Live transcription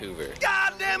Vancouver.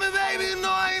 God damn it, baby, you know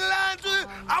I ain't lying to you.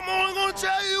 I'm only gonna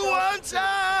tell you one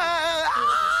time.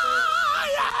 Ah,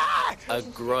 yeah. A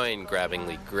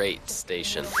groin-grabbingly great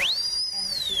station.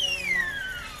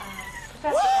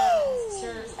 Professor Evans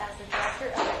serves as the director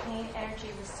of the Clean Energy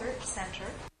Research Center.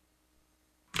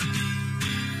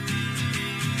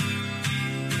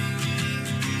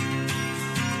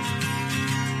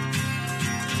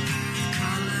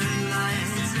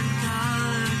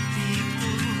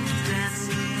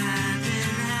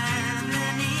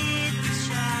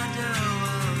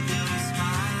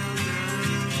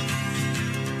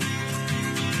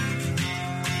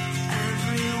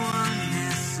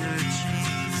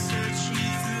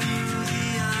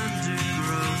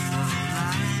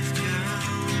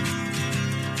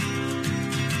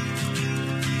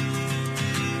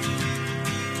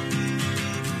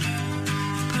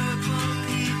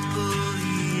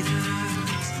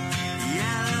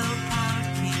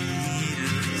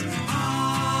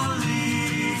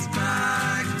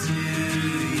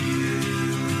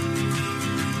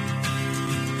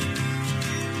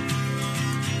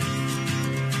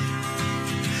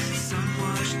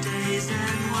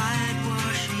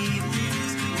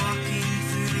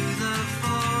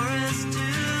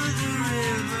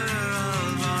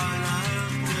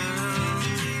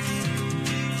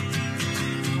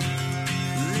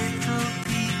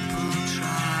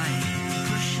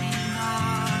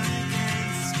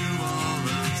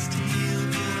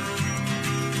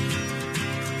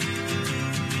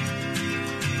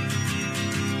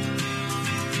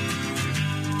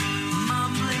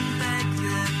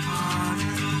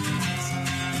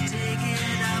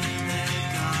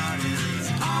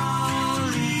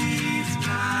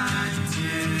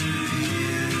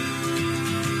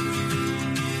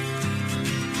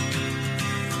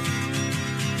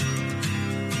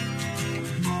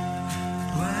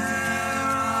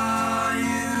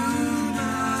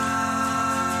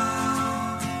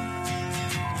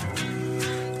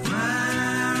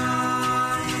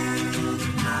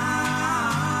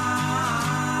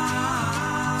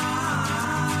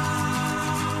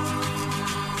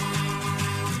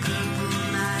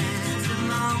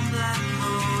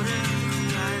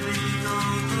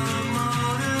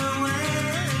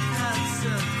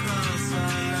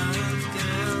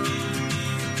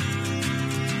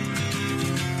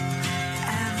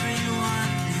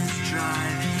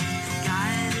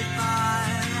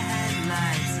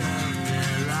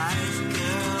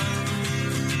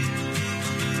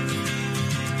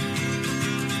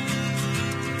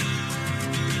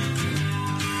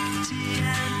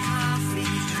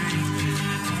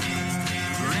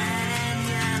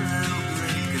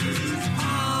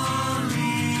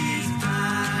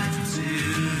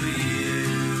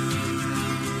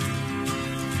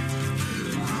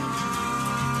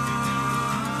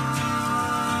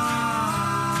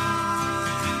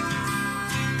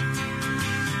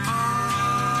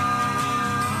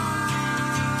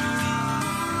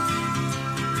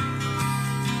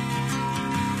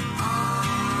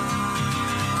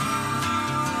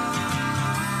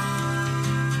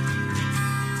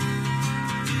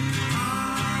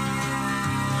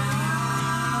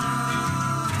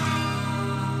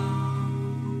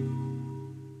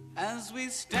 As we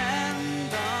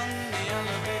stand on the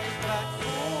elevated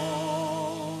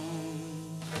platform,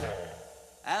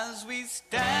 as we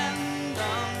stand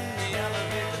on the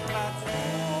elevated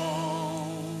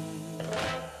platform,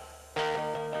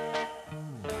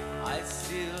 I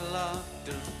see a lot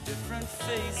of different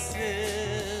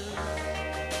faces,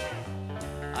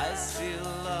 I see a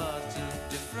lot of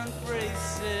different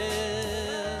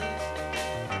races,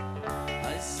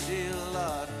 I see a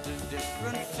lot of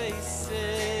different faces.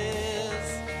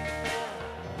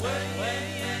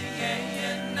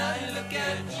 And I look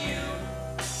at you.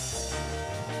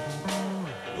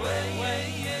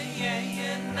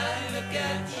 And I look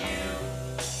at you.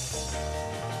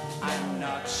 I'm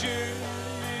not sure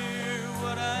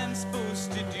what I'm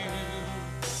supposed to do.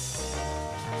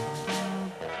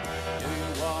 Do you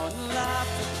want to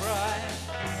laugh or cry?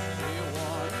 Do you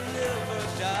want to live or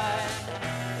die?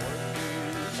 Or do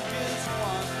you just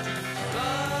want to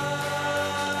fly?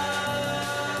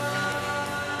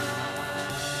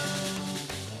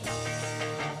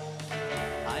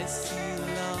 I see a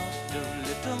lot of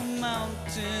little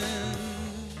mountains.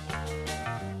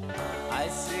 I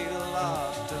see a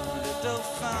lot of little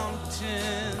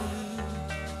fountains.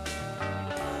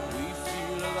 We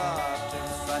feel a lot of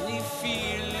funny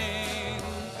feelings.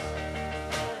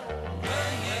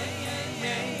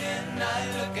 And I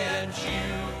look at you.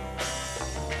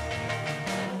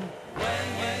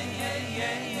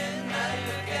 And I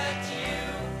look at you.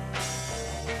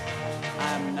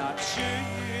 I'm not sure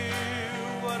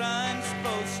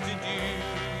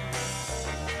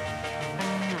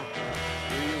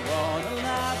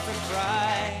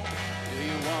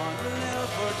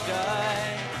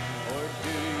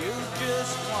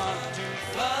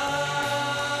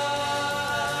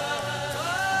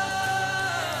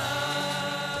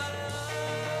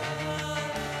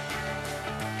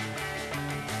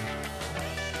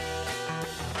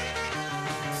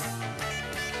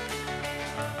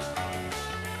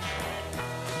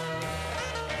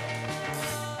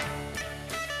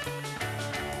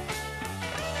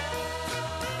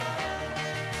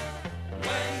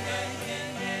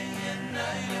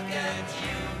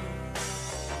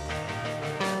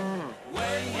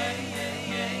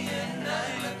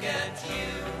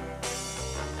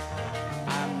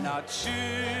not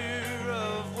sure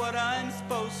of what I'm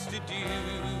supposed to do.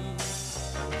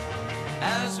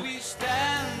 As we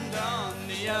stand on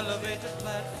the elevator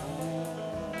platform,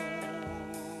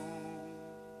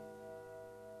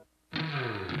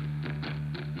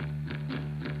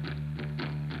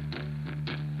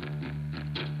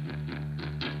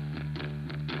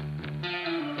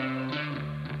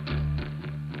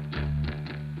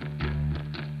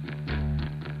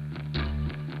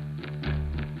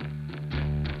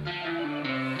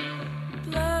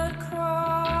 Blood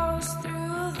crawls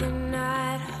through the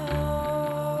night holes.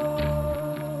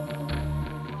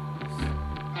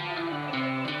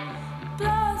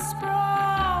 Blood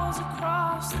sprawls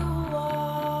across the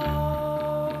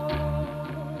walls.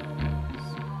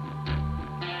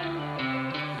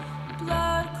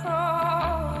 Blood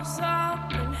crawls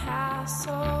up in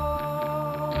hassles.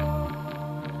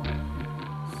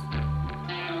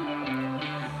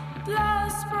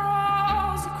 Blood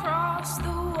sprawls across the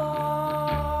walls.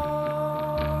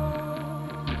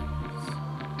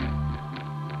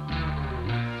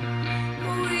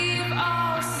 We've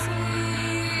all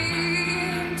seen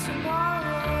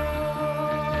tomorrow.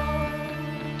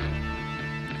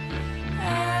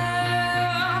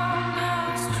 And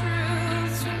there's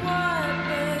truth to what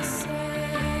they say.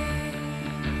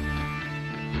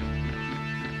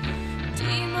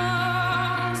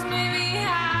 Demons may be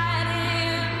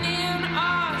hiding in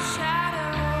our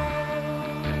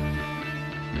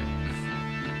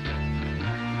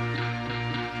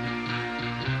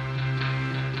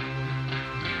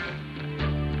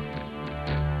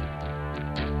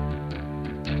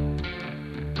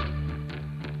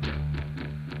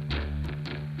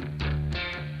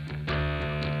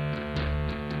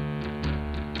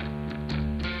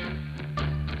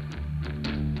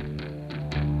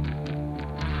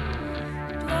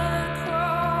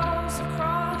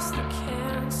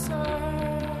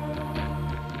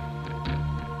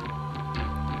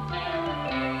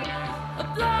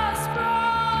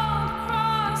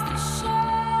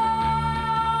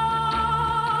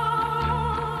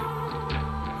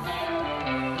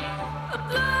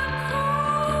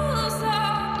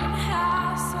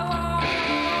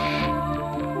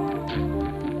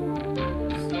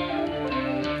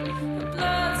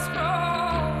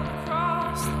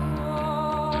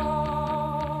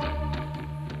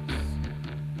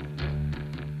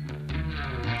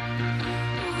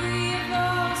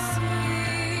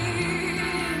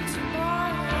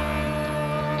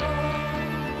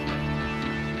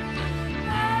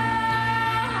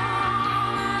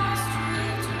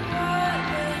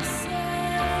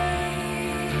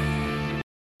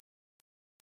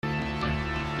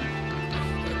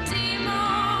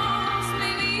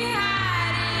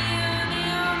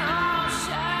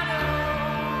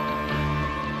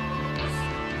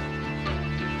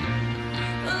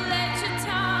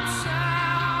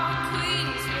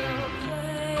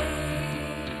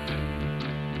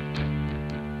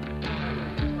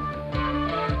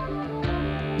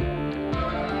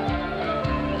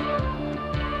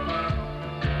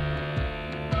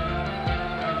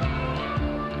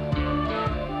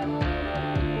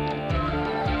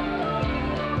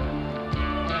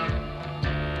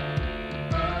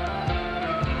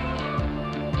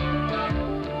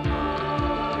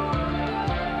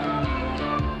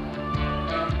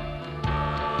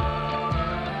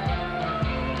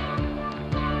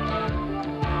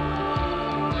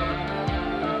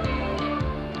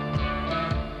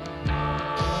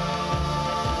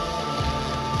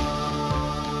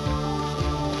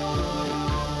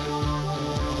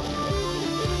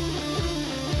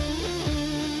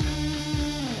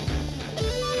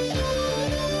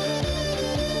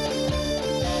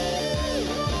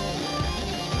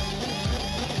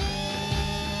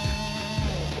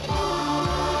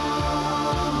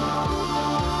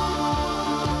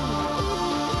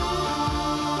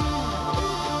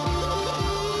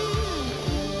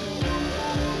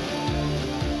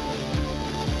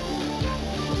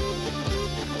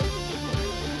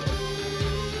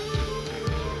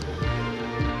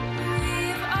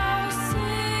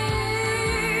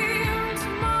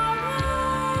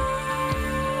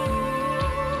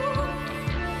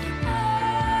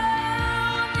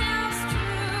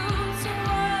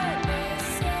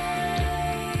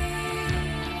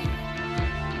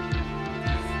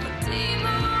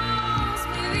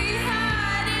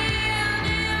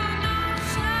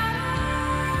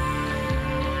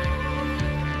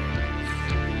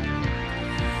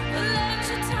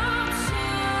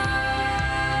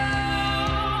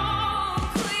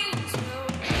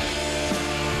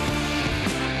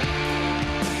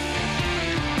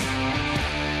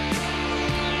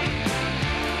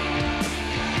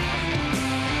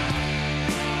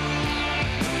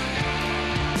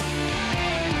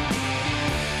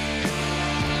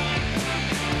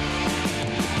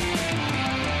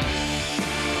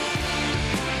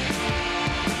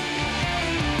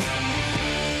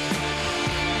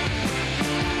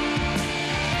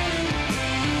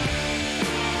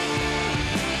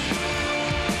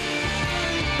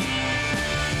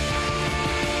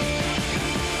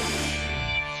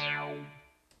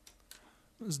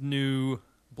This is new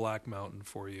Black Mountain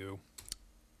for you.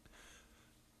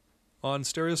 On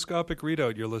Stereoscopic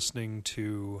Readout, you're listening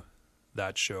to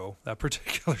that show, that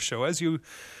particular show, as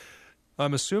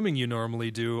I'm assuming you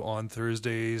normally do on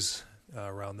Thursdays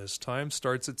around this time.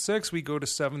 Starts at 6. We go to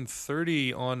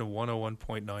 7:30 on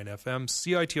 101.9 FM.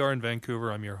 CITR in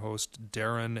Vancouver. I'm your host,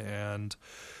 Darren, and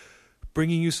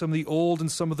bringing you some of the old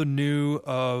and some of the new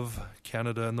of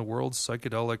Canada and the world's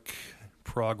psychedelic,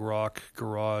 prog rock,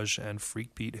 garage, and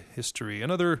freakbeat history,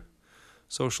 and other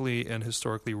socially and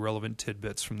historically relevant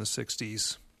tidbits from the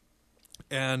 60s.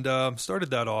 And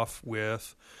started that off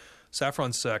with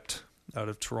Saffron Sect out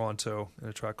of Toronto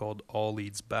and a track called All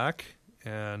Leads Back.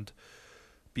 And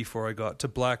before I got to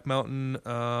Black Mountain,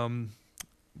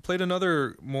 played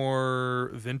another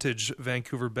more vintage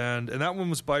Vancouver band, and that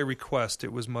one was by request.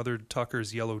 It was Mother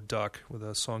Tucker's Yellow Duck with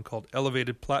a song called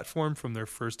Elevated Platform from their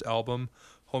first album,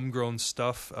 Homegrown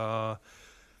Stuff. I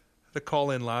had a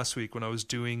call in last week when I was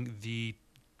doing the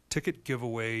ticket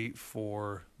giveaway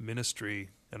for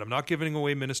Ministry, and I'm not giving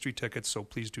away Ministry tickets, so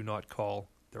please do not call.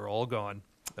 They're all gone.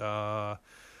 But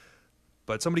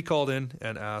somebody called in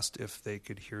and asked if they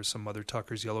could hear some Mother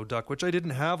Tucker's Yellow Duck, which I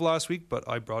didn't have last week, but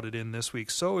I brought it in this week.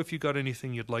 So if you got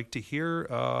anything you'd like to hear,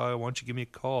 why don't you give me a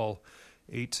call,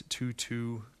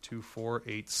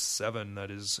 822-2487.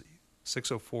 That is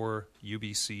 604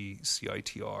 UBC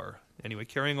CITR. Anyway,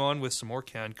 carrying on with some more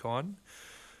CanCon.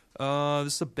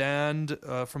 This is a band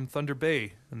from Thunder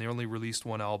Bay, and they only released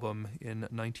one album in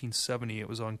 1970. It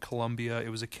was on Columbia. It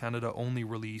was a Canada-only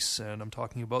release, and I'm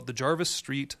talking about the Jarvis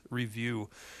Street Review.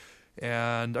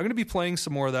 And I'm going to be playing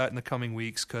some more of that in the coming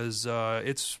weeks because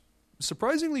it's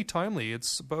surprisingly timely.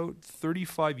 It's about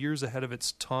 35 years ahead of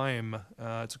its time.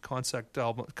 It's a concept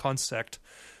album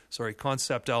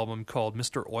called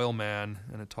Mr. Oilman,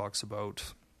 and it talks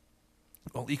about,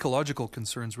 well, ecological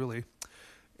concerns, really.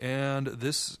 And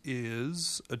this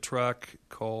is a track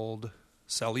called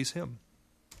Sally's Hymn.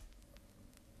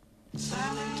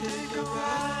 Sally, take a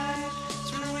ride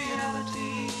through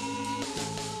reality.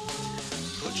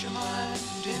 Put your mind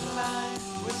in line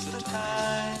with the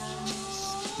times.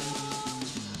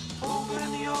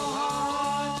 Open your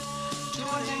heart to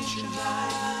an ancient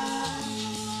life.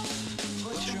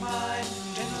 Put your mind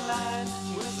in line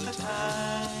with the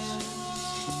times.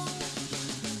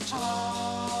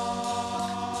 Talk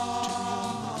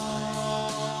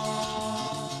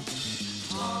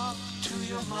to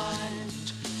your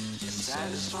mind and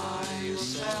satisfy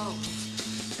yourself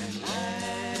and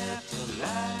let the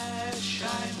light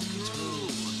shine through.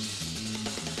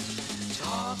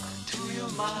 Talk to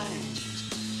your mind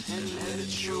and let it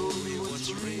show you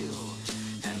what's real,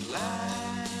 and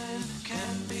life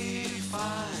can be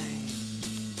fine.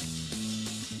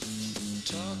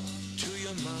 Talk to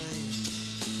your mind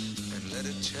and let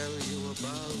it tell you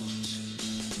about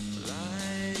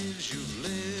lives you've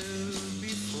lived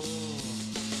before.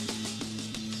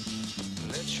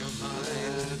 Let your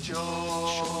mind show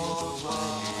you the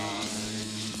way,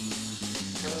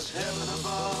 'cause heaven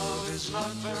above is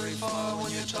not very far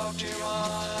when you talk to your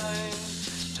mind.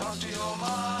 Talk to your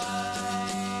mind.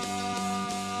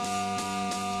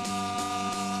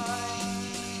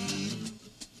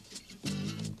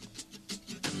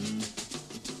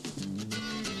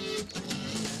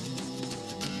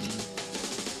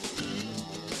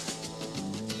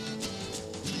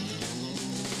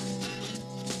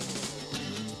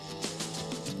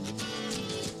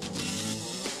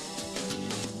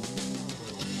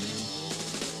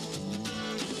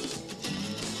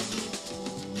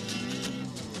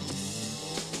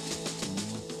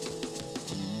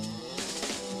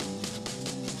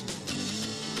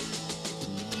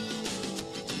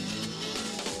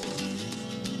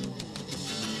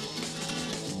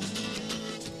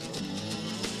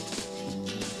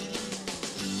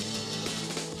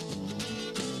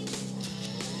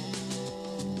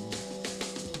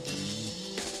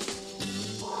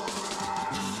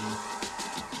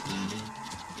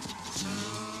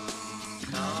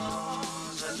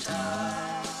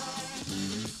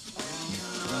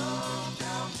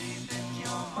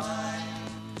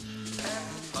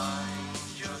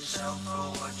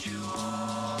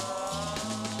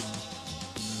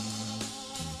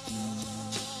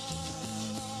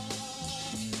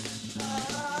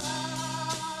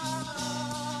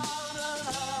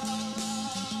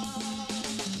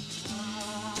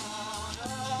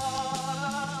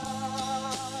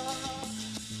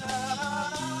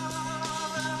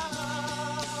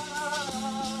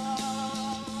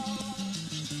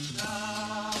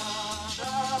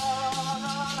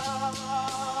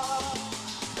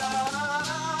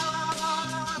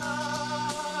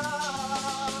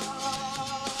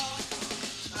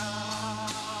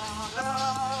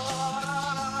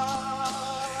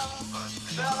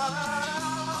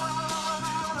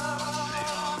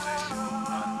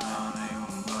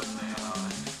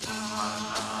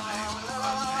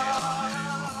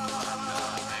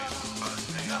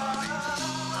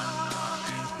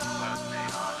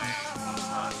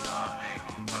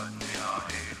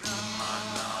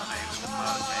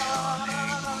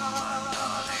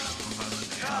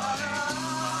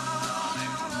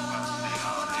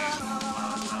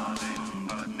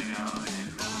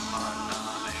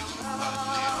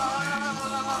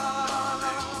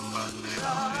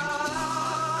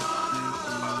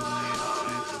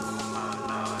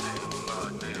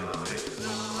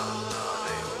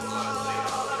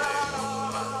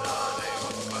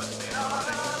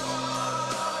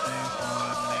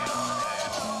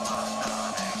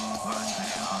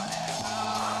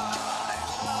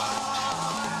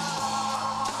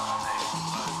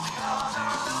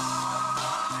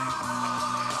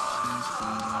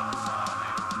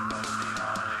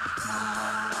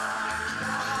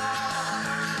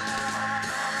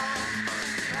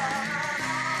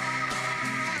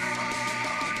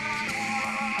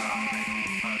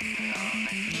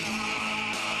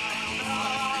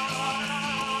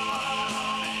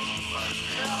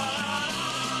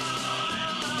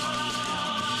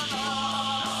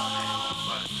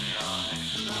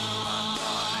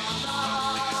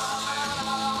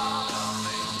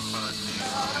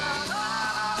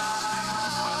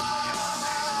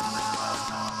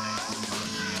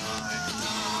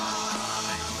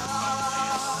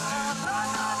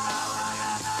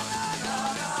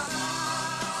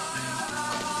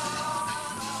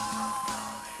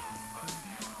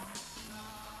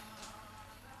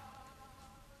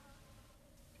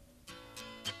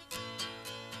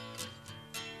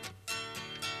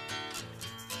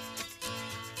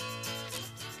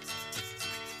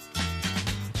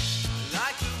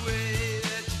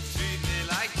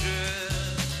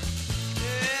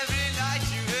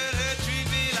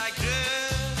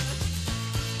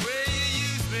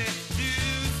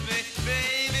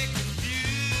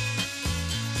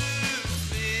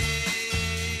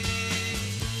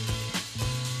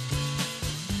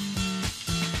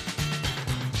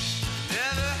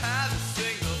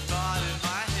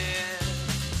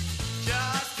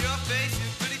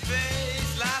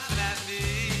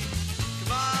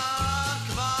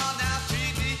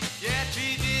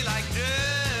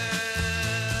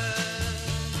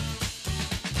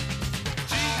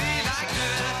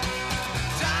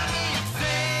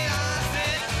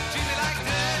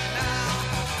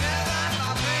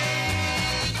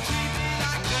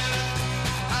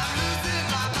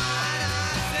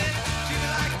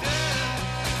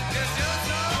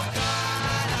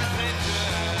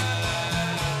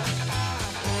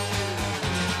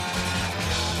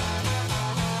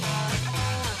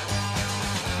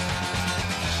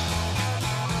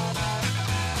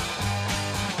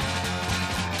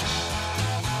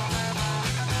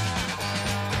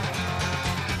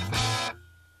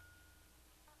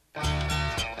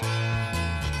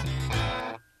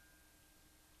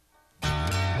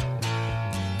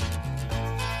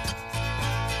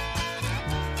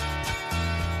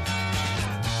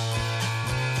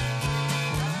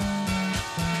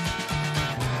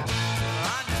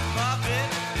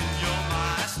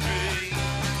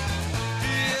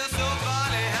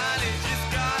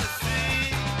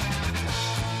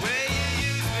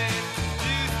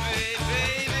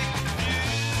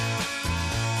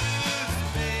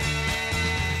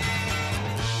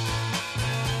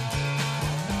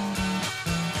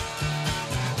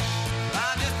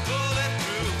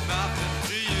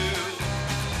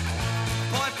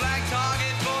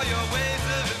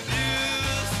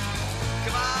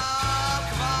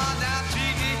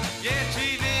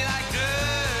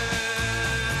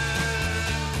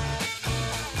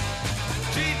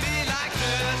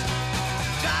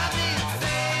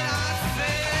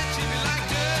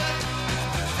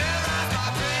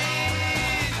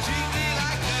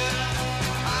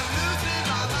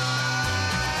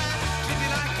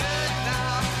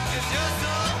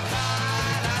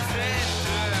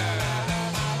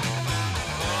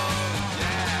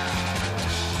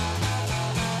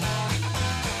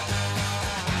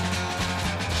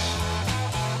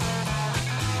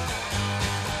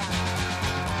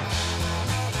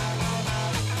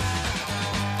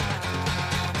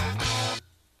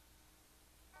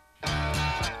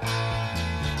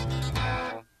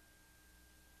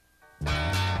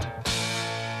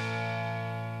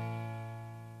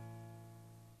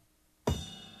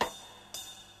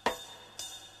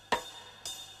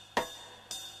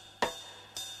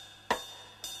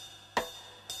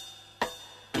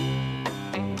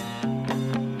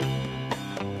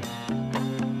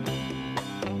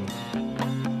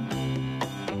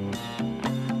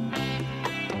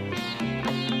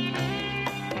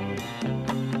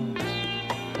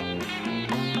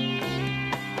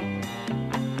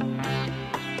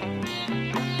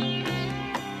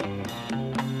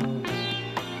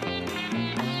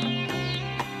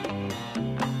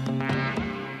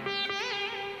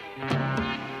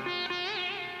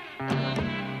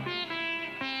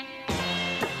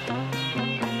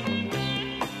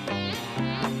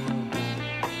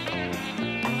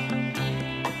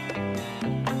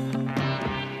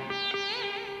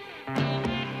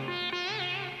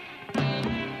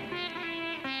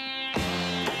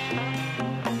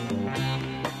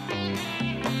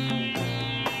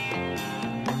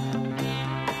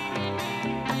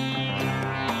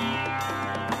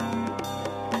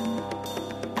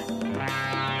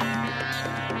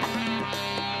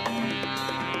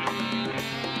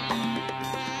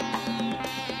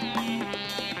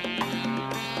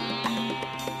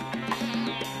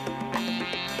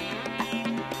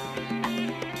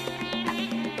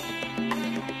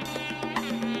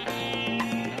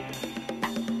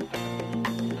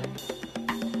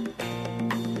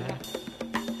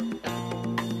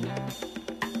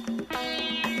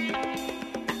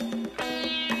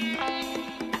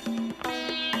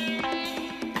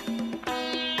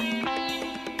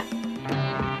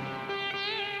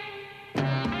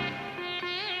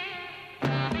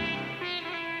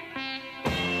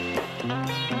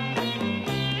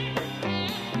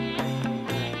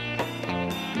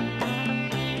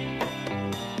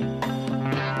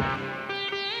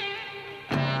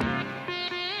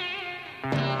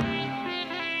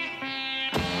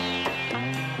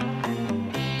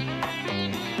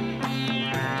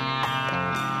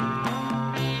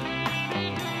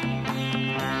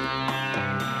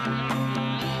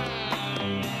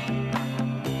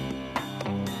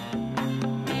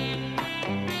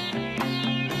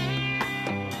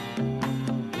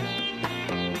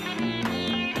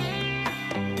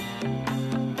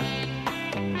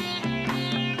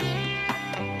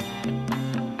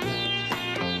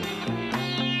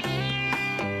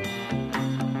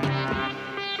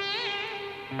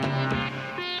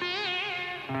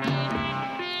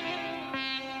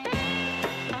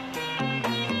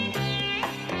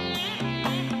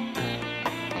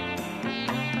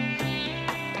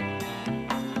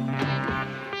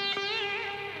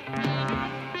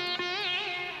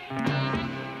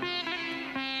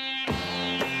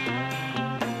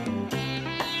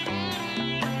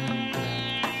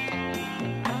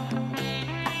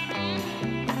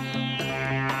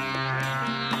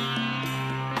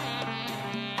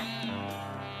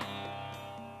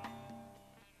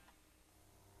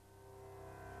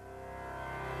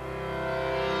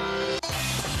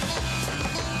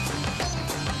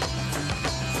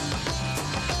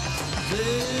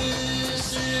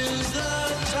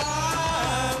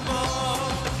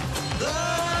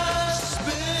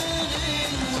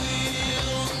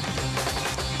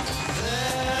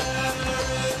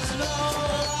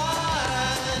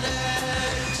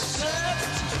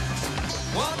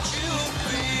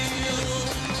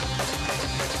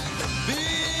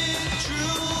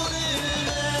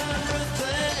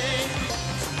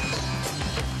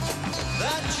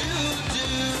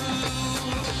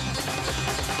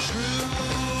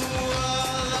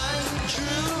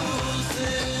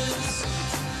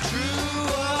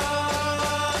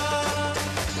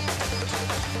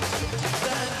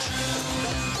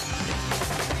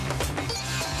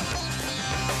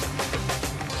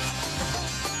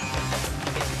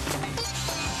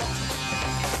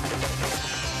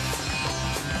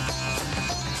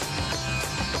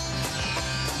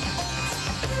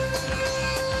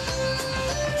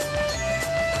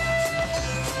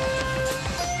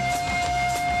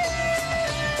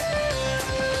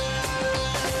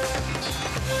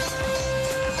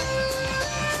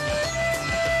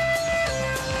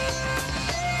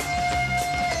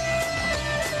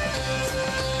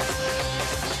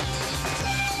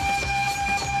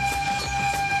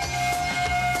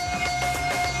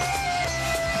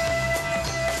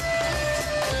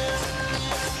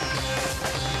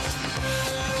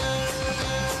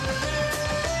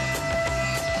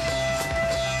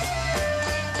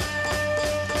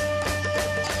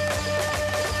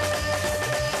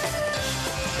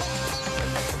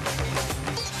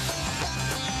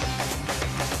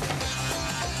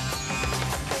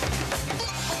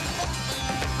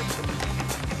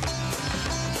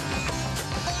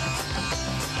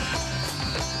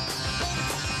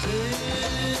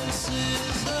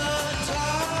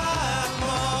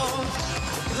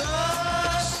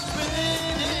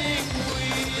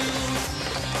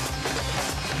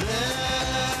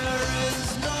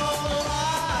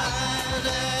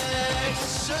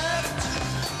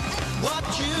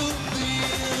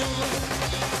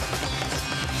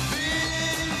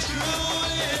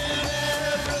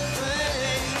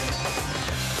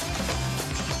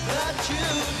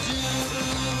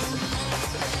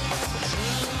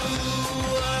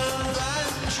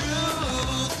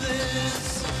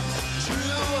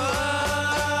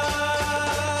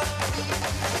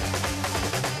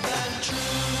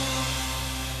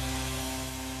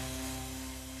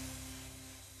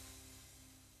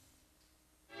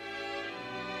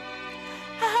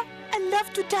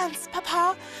 dance,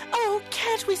 Papa? Oh,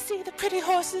 can't we see the pretty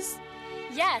horses?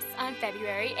 Yes, on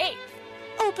February 8th.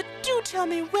 Oh, but do tell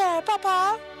me where,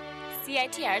 Papa.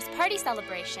 CITR's party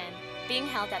celebration, being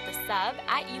held at the Sub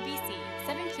at UBC,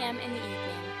 7 p.m. in the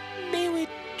evening. May we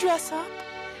dress up?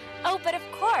 Oh, but of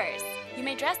course. You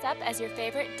may dress up as your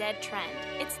favorite dead trend.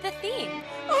 It's the theme.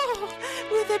 Oh,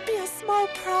 will there be a small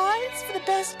prize for the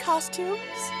best costumes?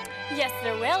 Yes,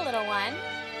 there will, little one.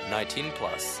 19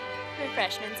 plus.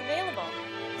 Refreshments available.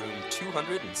 Room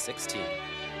 216.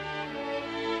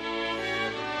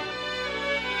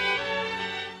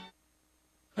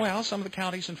 Well, some of the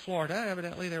counties in Florida,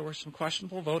 evidently there were some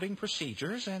questionable voting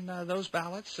procedures, and those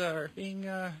ballots are being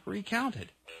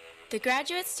recounted. The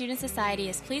Graduate Student Society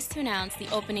is pleased to announce the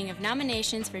opening of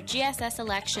nominations for GSS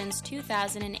Elections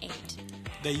 2008.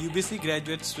 The UBC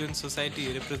Graduate Student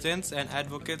Society represents and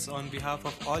advocates on behalf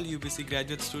of all UBC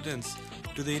graduate students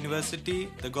to the university,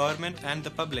 the government, and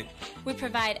the public. We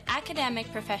provide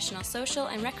academic, professional, social,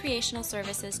 and recreational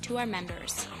services to our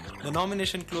members. The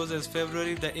nomination closes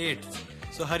February the 8th,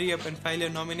 so hurry up and file your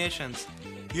nominations.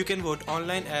 You can vote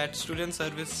online at Student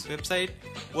Service website.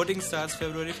 Voting starts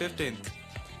February 15th.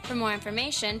 For more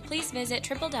information, please visit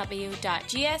www.gss.ubc.ca.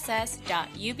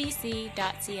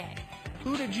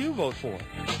 Who did you vote for?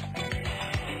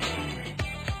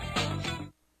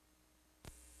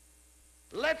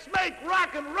 Let's make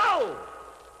rock and roll.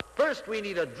 First, we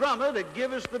need a drummer to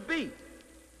give us the beat.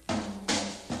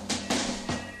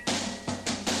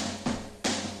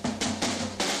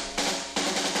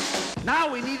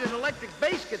 Now we need an electric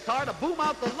bass guitar to boom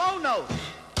out the low notes.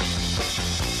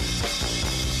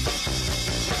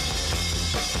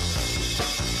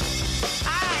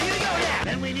 Here we go, yeah.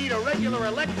 Then we need a regular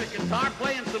electric guitar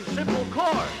playing some simple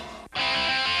chords.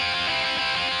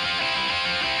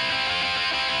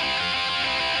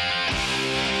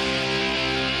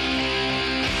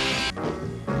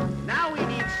 Now we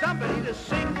need somebody to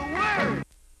sing the words.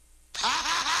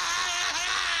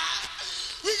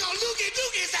 We gonna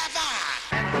loogie-doogie sapphire.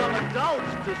 And some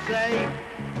adults to say,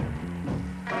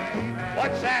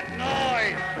 what's that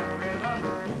noise?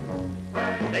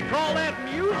 They call that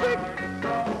music?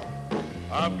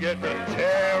 I'm getting a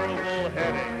terrible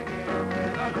headache.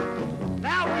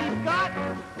 Now we've got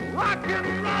rock and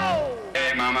roll.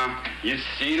 Hey, Mama, you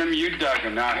seen him, you dug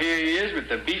him. Now here he is with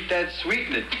the beat that's sweet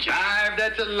and the jive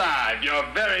that's alive. Your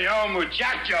very own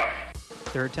muchacho.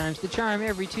 Third time's the charm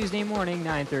every Tuesday morning,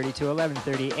 9:30 to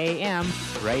 11:30 a.m.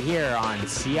 right here on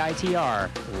CITR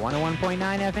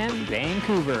 101.9 FM,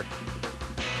 Vancouver.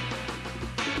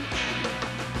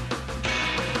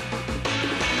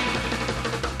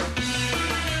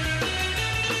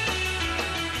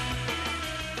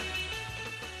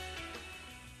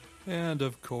 And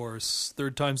of course,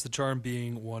 Third Time's the Charm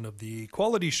being one of the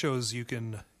quality shows you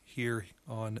can hear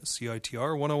on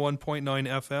CITR 101.9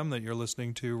 FM that you're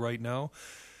listening to right now.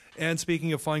 And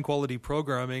speaking of fine quality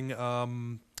programming,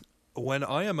 when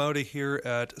I am out of here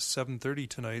at 7:30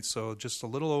 tonight, so just a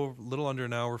little under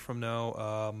an hour from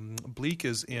now, Bleak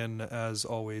is in as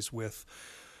always with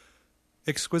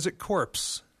Exquisite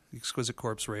Corpse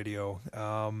Radio,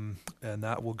 and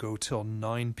that will go till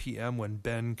 9 p.m. when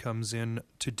Ben comes in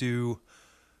to do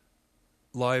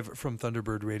live from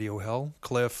Thunderbird Radio Hell.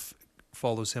 Cliff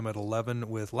follows him at 11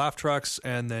 with Laugh Tracks,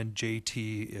 and then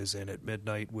JT is in at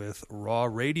midnight with Raw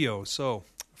Radio. So,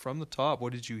 from the top,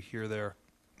 what did you hear there?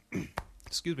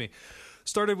 Excuse me.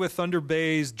 Started with Thunder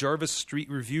Bay's Jarvis Street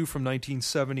Review from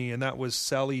 1970, and that was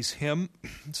Sally's Hymn.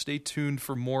 Stay tuned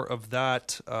for more of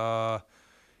that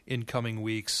in coming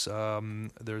weeks.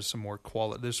 There's some more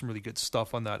there's some really good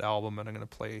stuff on that album, and I'm going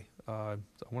to play. I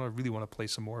really want to play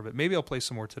some more of it. Maybe I'll play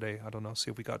some more today. I don't know.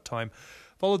 See if we got time.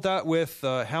 Followed that with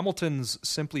Hamilton's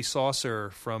Simply Saucer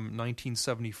from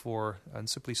 1974. And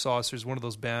Simply Saucer is one of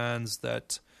those bands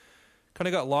that kind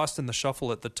of got lost in the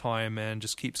shuffle at the time and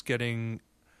just keeps getting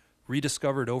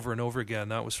rediscovered over and over again.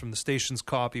 That was from the station's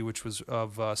copy, which was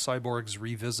of Cyborgs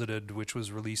Revisited, which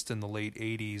was released in the late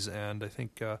 80s. And I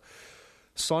think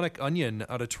Sonic Onion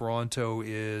out of Toronto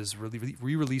is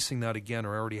re-releasing that again,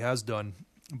 or already has done.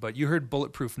 But you heard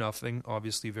Bulletproof Nothing,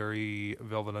 obviously very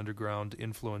Velvet Underground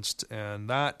influenced, and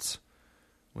that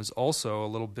was also a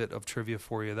little bit of trivia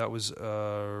for you. That was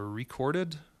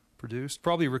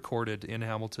probably recorded in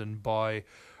Hamilton by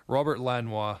Robert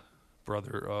Lanois,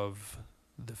 brother of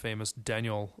the famous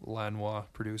Daniel Lanois,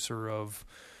 producer of,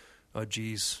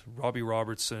 Robbie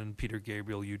Robertson, Peter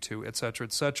Gabriel, U2, etc.,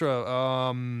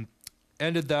 etc.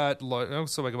 Ended that,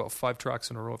 so like about 5 tracks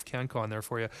in a row of CanCon there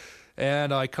for you.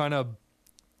 And I kind of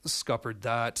scuppered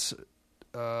that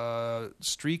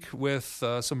streak with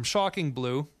some Shocking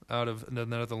Blue out of the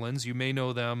Netherlands. You may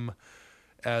know them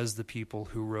as the people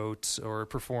who wrote or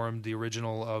performed the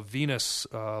original of Venus,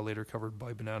 later covered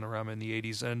by Bananarama in the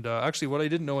 80s. And actually, what I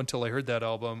didn't know until I heard that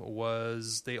album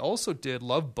was they also did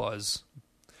Love Buzz.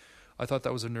 I thought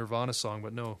that was a Nirvana song,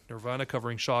 but no, Nirvana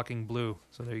covering Shocking Blue.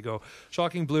 So there you go.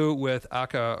 Shocking Blue with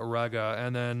Aka Raga.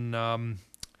 And then,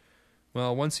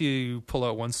 well, once you pull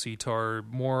out one sitar,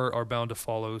 more are bound to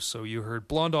follow. So you heard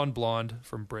Blonde on Blonde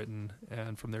from Britain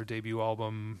and from their debut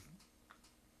album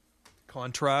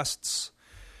Contrasts,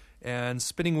 and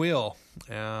Spinning Wheel.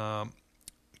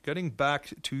 Getting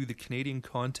back to the Canadian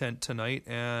content tonight,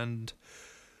 and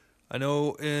I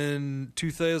know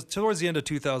towards the end of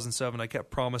 2007, I kept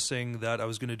promising that I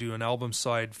was going to do an album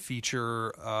side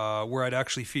feature where I'd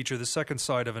actually feature the second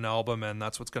side of an album, and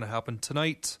that's what's going to happen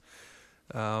tonight.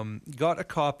 Got a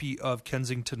copy of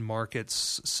Kensington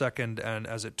Market's second, and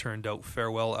as it turned out,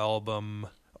 farewell album,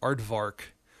 Aardvark,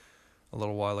 a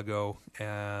little while ago,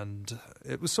 and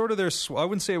it was sort of I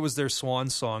wouldn't say it was their swan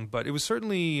song, but it was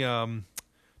certainly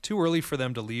too early for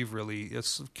them to leave, really.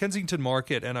 It's Kensington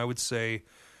Market, and I would say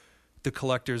the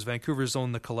Collectors, Vancouver's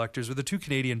own The Collectors, were the two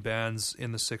Canadian bands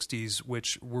in the 60s,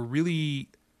 which were really,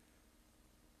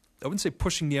 I wouldn't say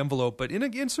pushing the envelope, but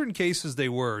in certain cases they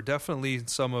were. Definitely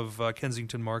some of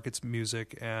Kensington Market's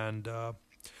music and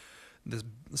the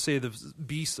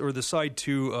Beast or the side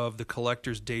 2 of the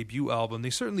Collectors' debut album,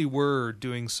 they certainly were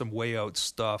doing some way out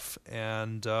stuff,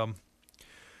 and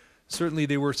certainly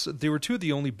they were two of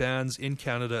the only bands in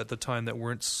Canada at the time that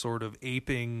weren't sort of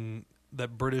aping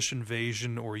that British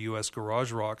invasion or U.S.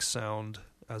 garage rock sound,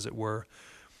 as it were.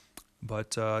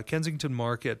 But Kensington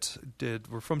Market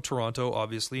were from Toronto,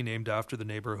 obviously named after the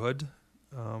neighborhood,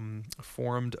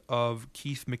 formed of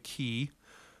Keith McKee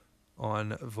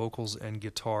on vocals and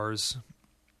guitars.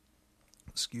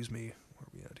 Excuse me, where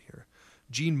are we at here?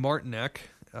 Gene Martinek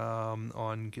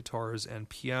on guitars and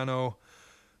piano.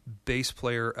 Bass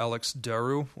player Alex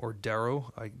Darrow,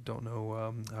 I don't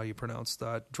know how you pronounce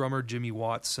that. Drummer Jimmy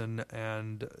Watson,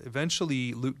 and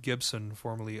eventually Luke Gibson,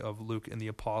 formerly of Luke and the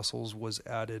Apostles, was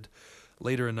added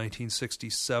later in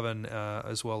 1967,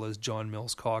 as well as John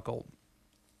Mills Cockle.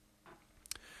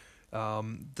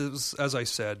 As I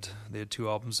said, they had two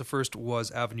albums. The first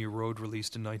was Avenue Road,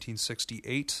 released in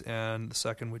 1968, and the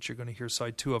second, which you're going to hear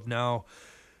side 2 of now,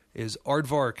 is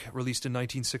Aardvark, released in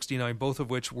 1969, both of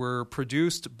which were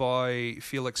produced by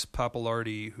Felix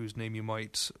Pappalardi, whose name you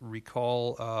might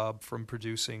recall from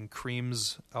producing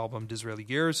Cream's album Disraeli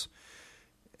Gears,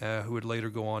 who would later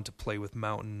go on to play with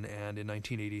Mountain, and in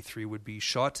 1983 would be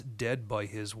shot dead by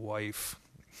his wife.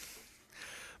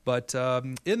 But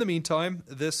in the meantime,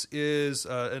 this is,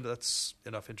 and that's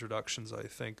enough introductions, I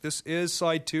think. This is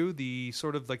side 2, the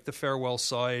sort of like the farewell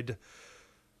side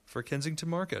for Kensington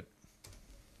Market.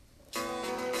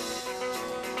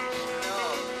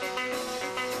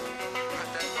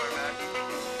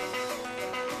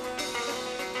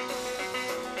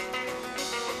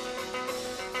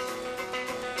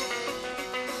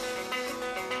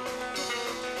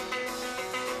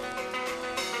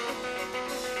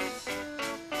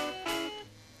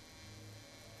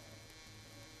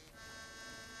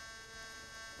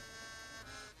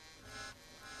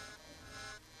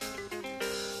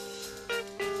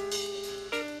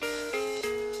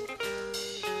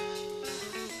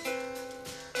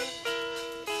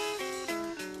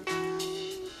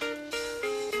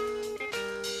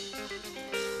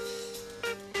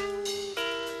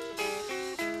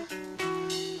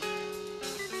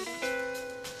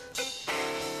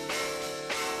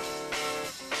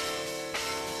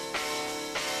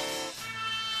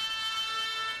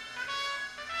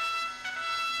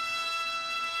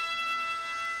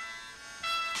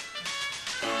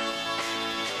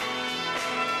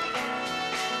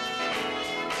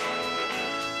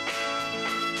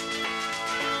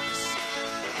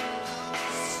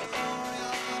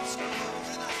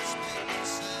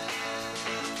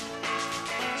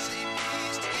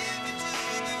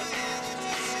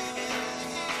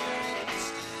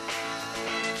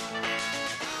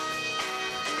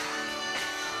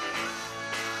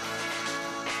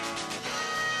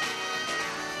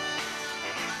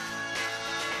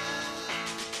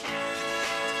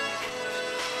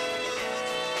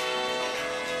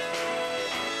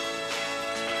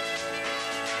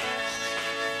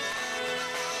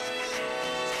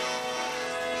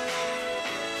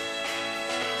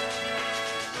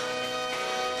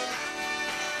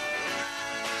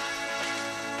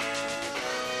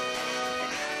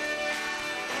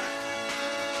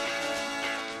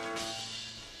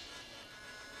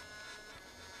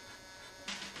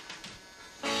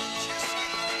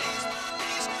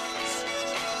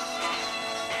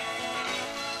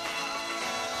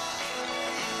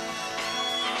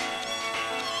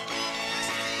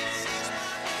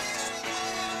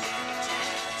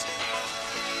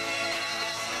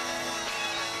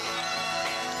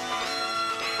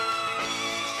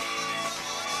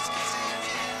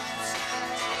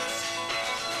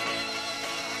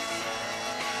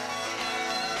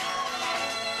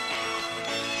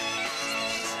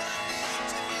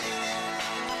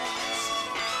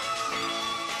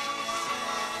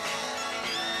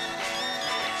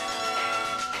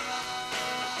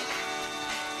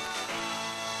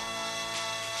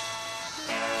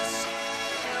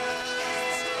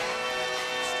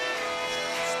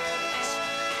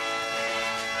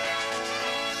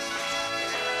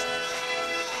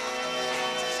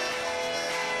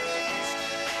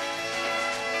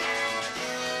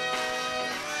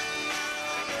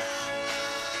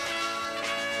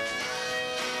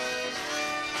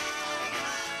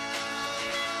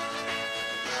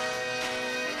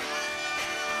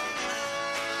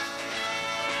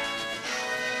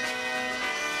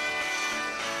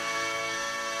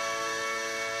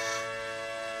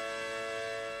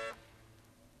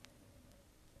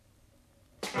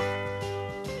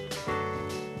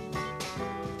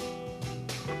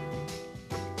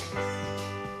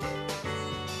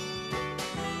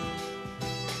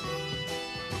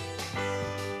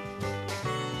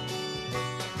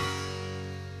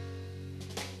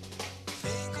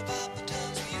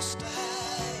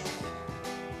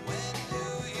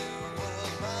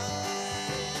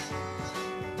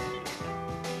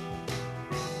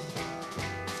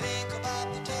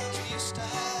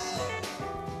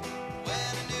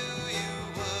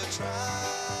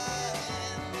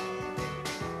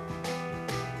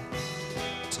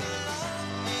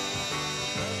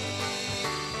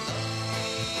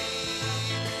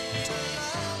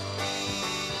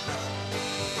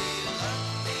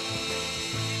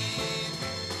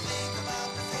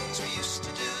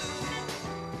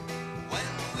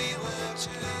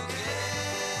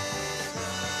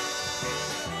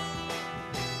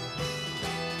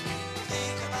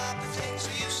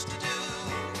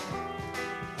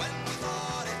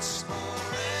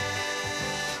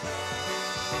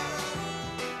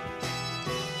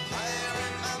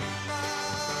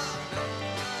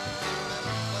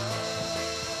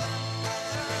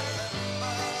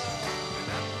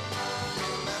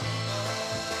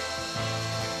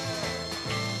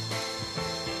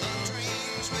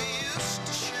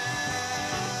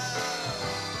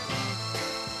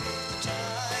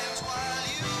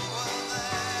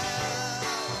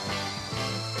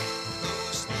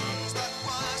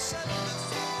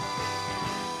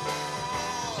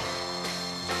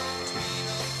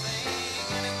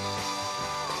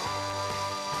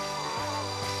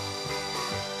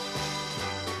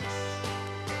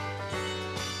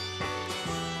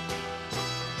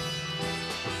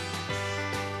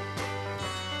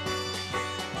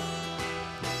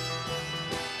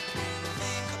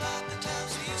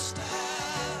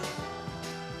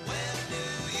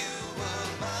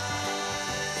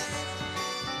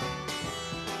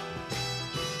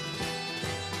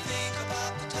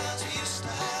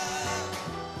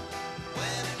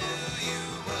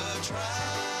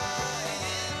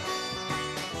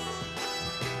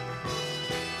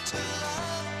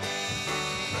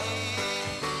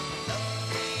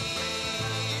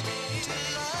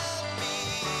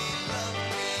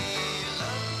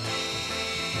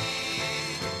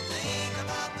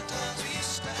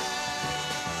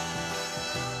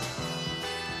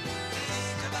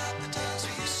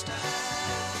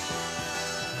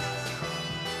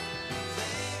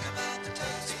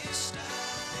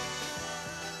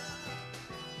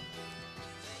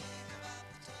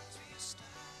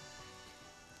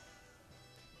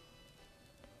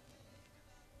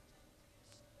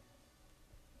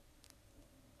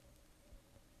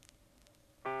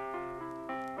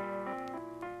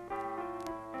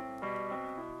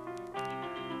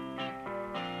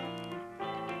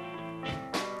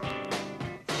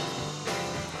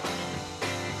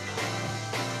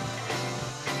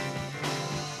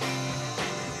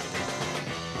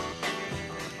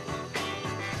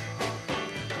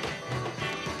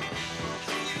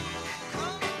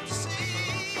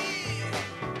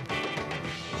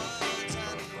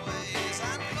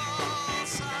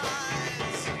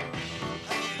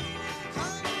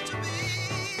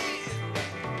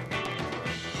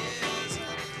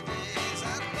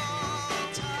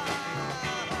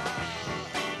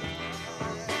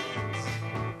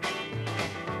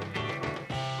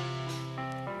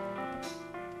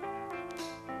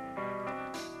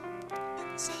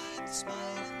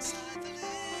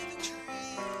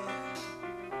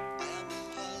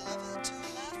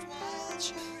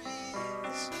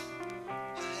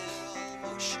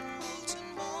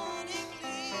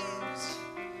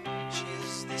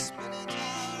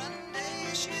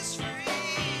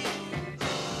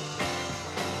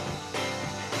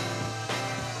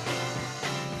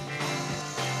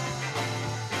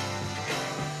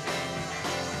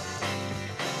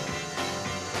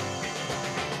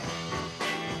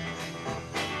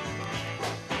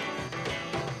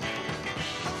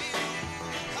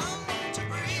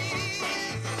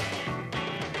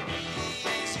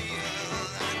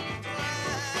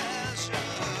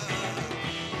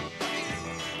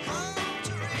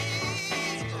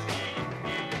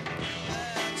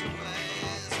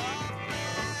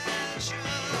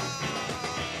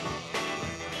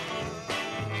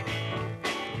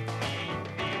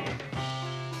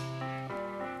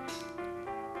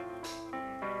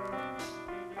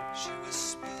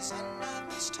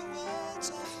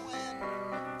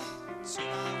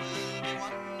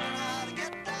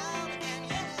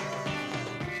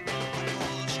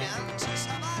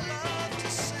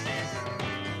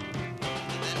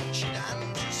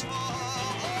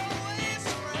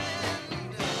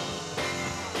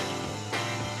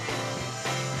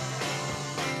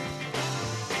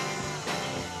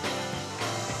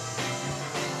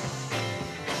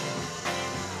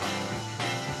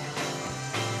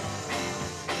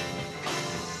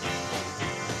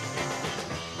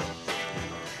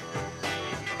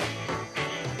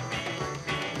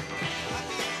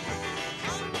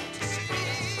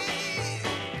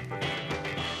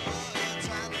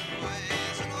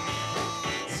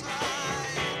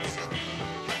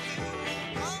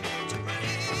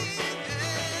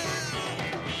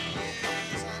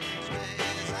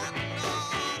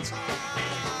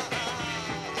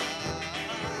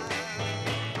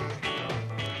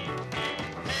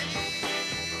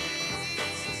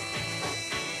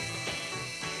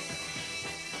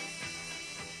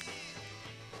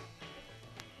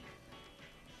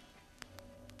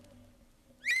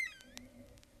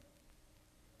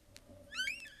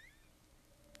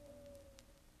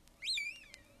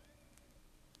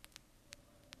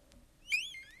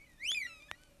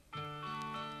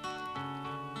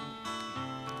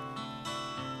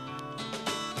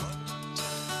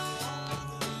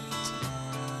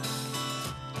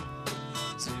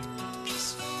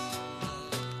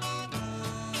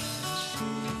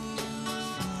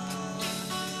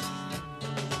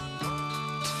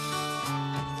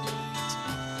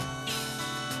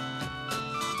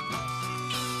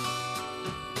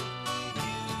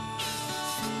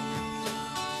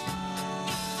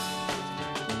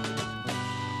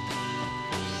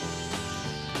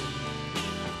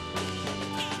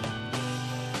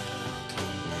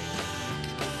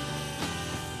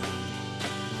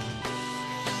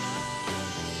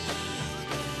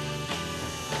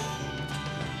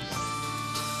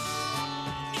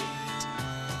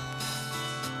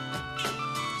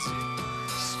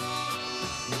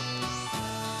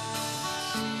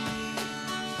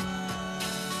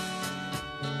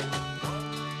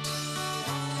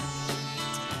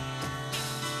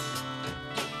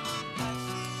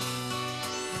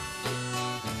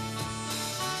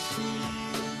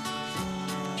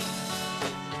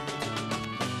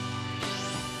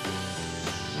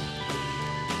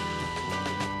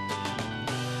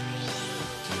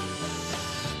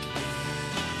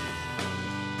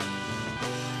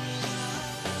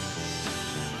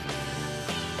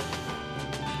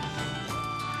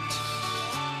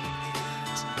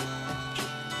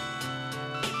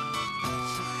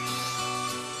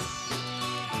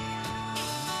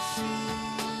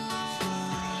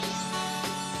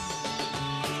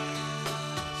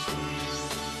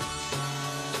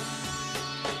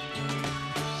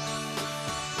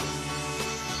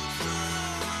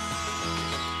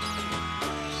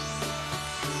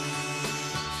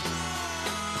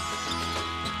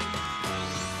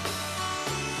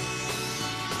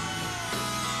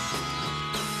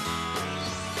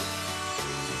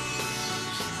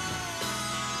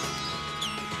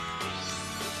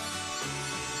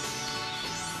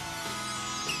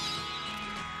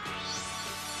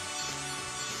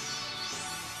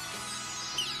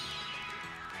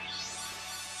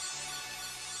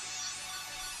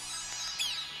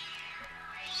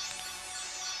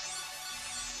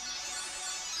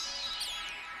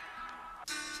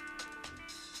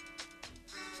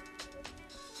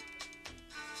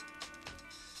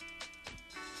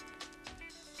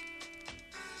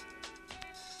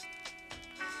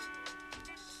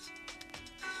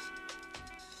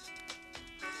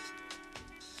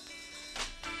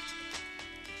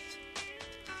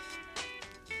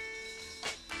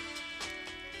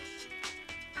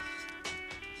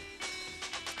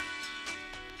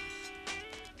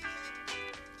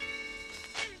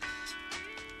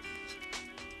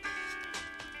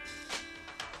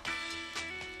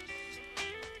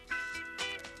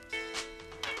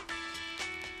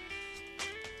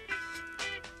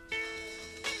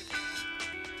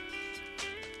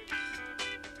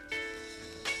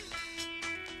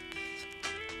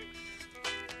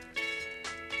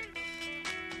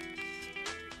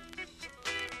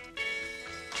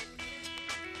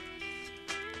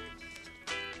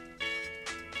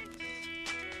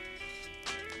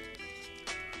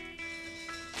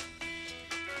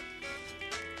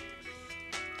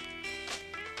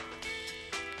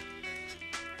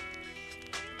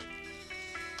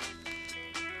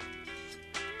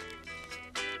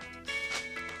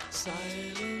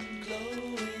 silent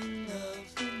glowing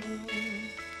of the moon.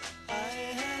 I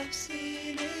have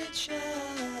seen it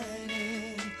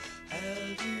shining.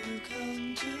 Have you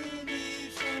come to me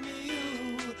from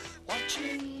you,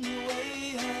 watching the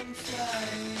way I'm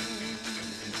flying?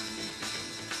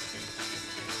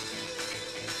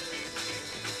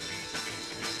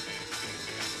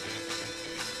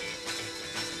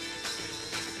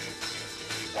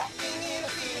 Walking in a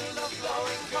field of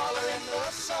glowing color in the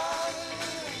sun,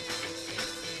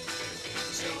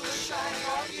 silver shining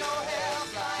off your hair,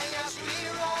 flying as we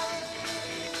run.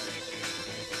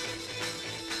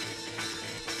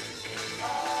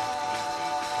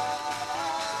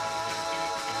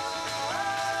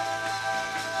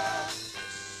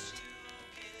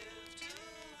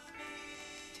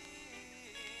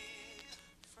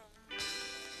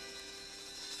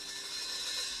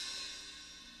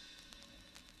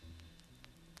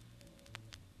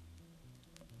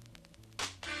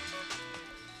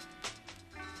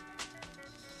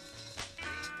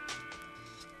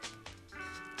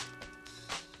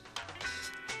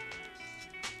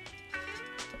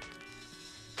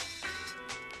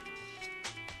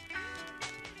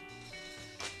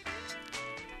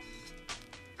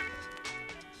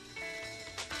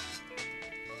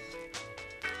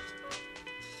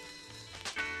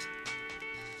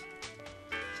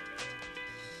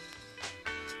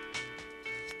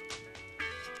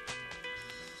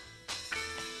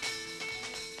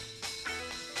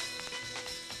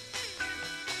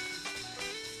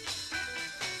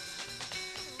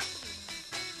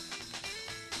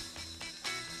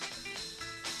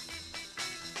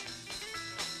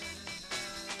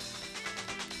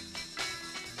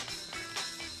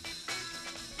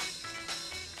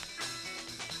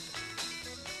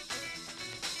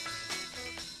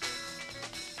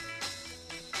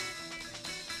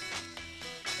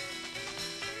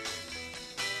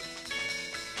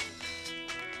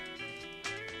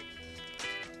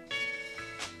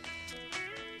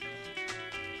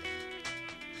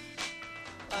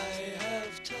 I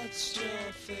have touched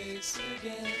your face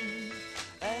again,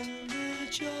 and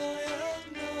the joy of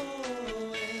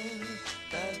knowing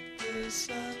that the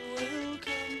sun will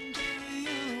come to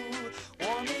you,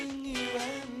 warming you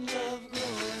and love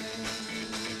growing.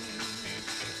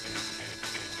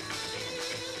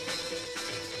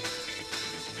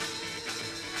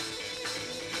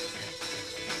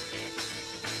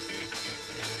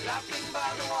 Laughing by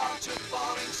the water,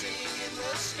 falling, seeing in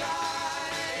the sky.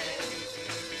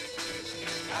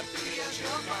 Happy as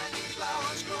you're finding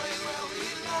flowers growing where we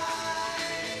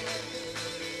lie.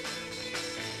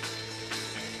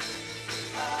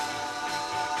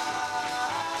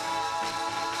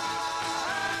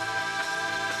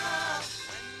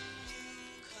 When you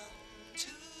come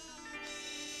to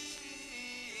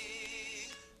me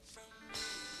from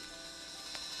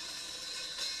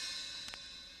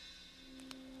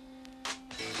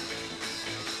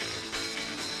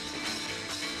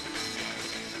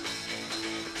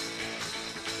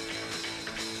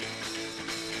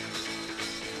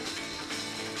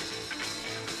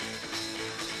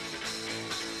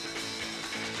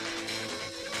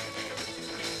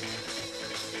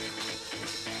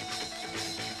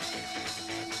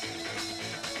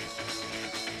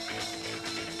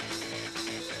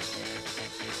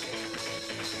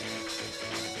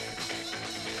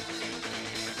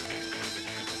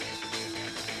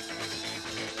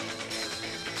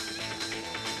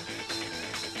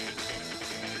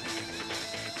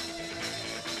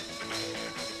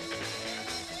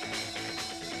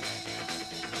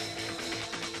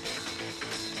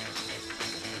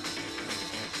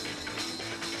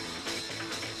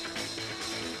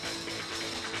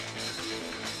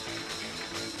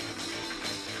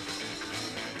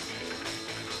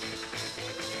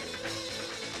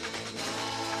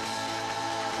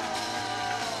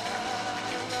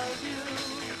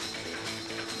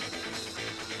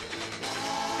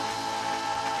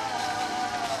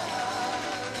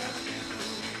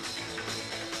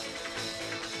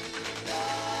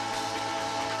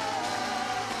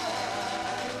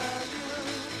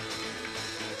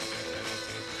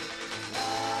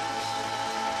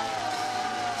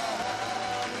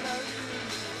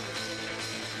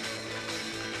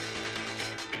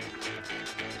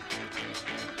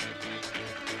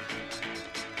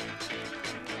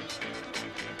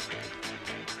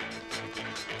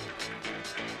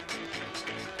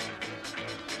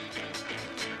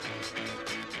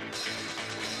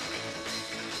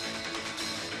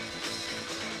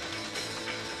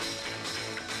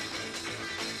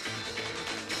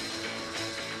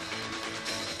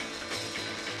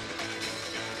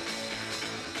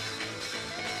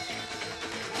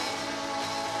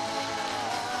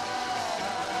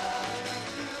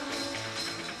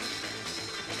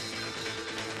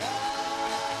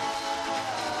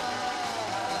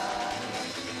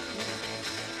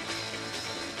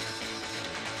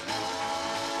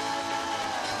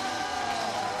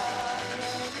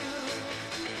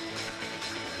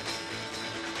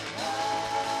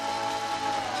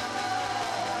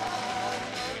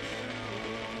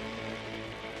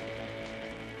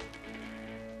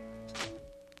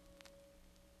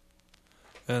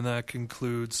And that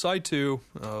concludes side 2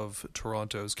 of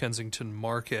Toronto's Kensington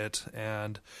Market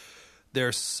and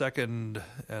their second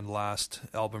and last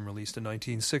album released in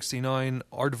 1969,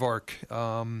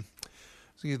 Aardvark.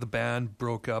 The band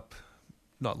broke up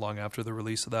not long after the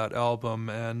release of that album,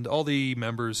 and all the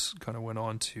members kind of went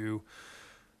on to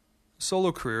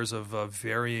solo careers of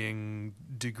varying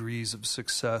degrees of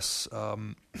success,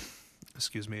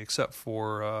 except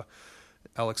for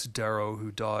Alex Darrow,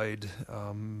 who died,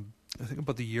 I think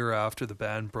about the year after the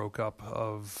band broke up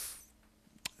of,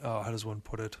 how does one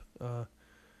put it?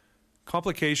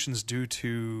 Complications due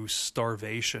to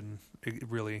starvation,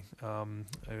 really.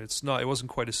 It wasn't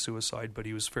quite a suicide, but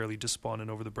he was fairly despondent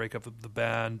over the breakup of the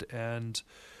band and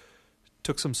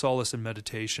took some solace in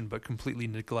meditation, but completely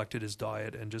neglected his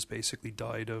diet and just basically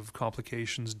died of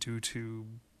complications due to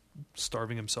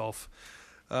starving himself.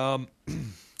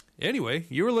 Anyway,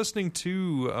 you were listening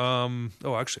to...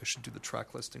 actually, I should do the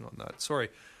track listing on that. Sorry.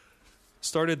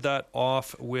 Started that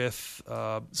off with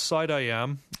Side I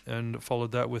Am, and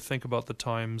followed that with Think About the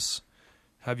Times,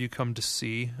 Have You Come to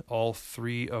See, all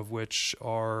three of which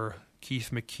are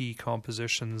Keith McKee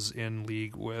compositions in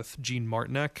league with Gene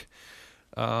Martinek.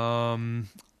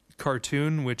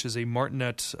 Cartoon, which is a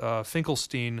Martinet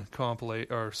Finkelstein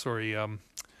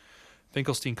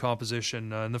Finkelstein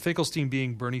composition, and the Finkelstein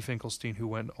being Bernie Finkelstein, who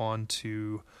went on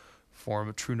to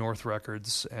form True North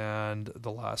Records, and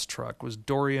the last track was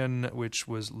Dorian, which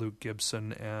was Luke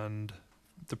Gibson and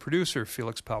the producer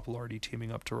Felix Pappalardi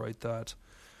teaming up to write that.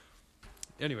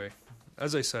 Anyway,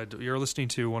 as I said, you're listening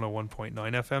to 101.9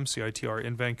 FM CITR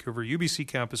in Vancouver, UBC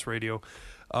Campus Radio.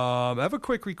 I have a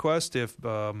quick request. If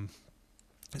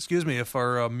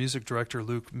our music director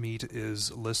Luke Mead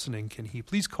is listening, can he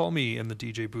please call me in the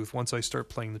DJ booth once I start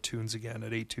playing the tunes again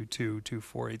at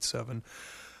 822-2487?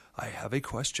 I have a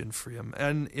question for him.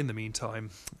 And in the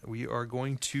meantime, we are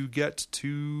going to get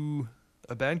to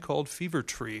a band called Fever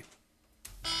Tree.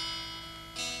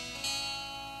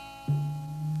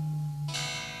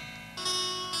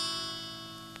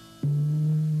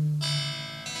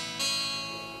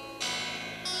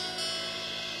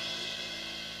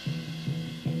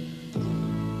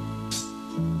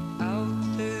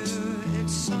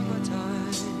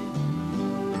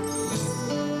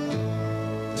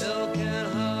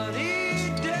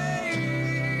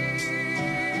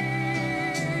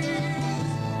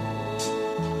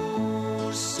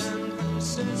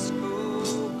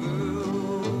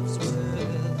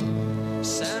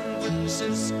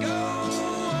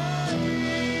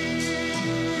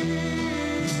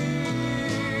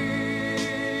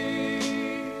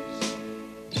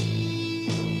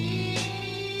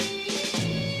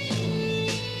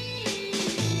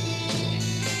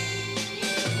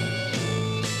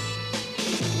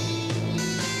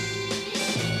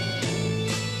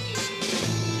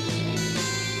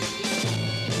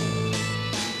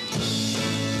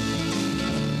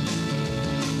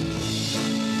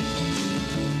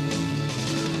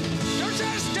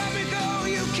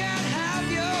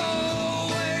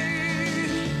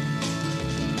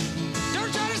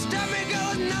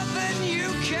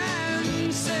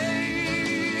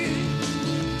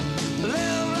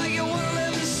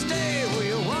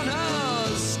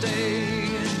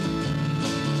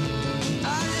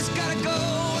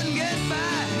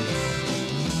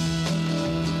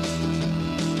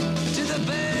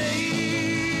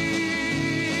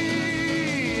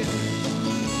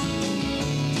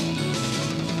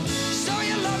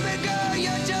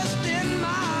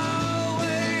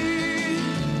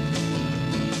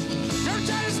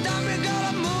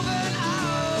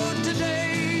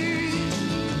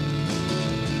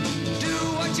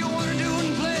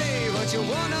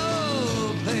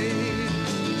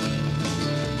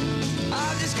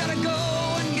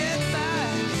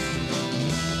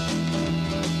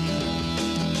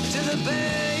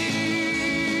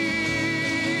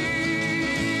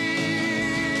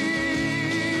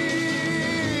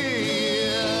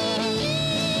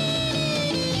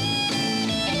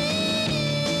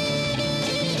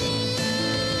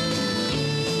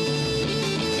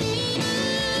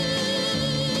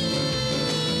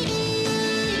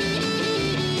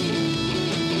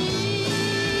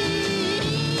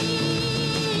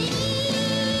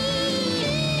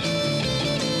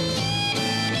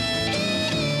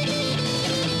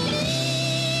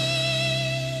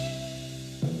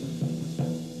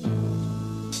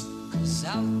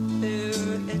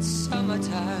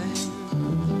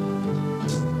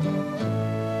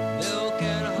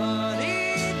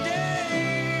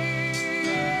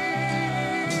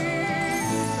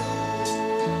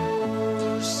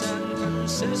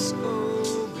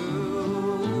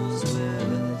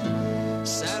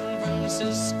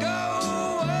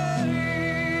 Francisco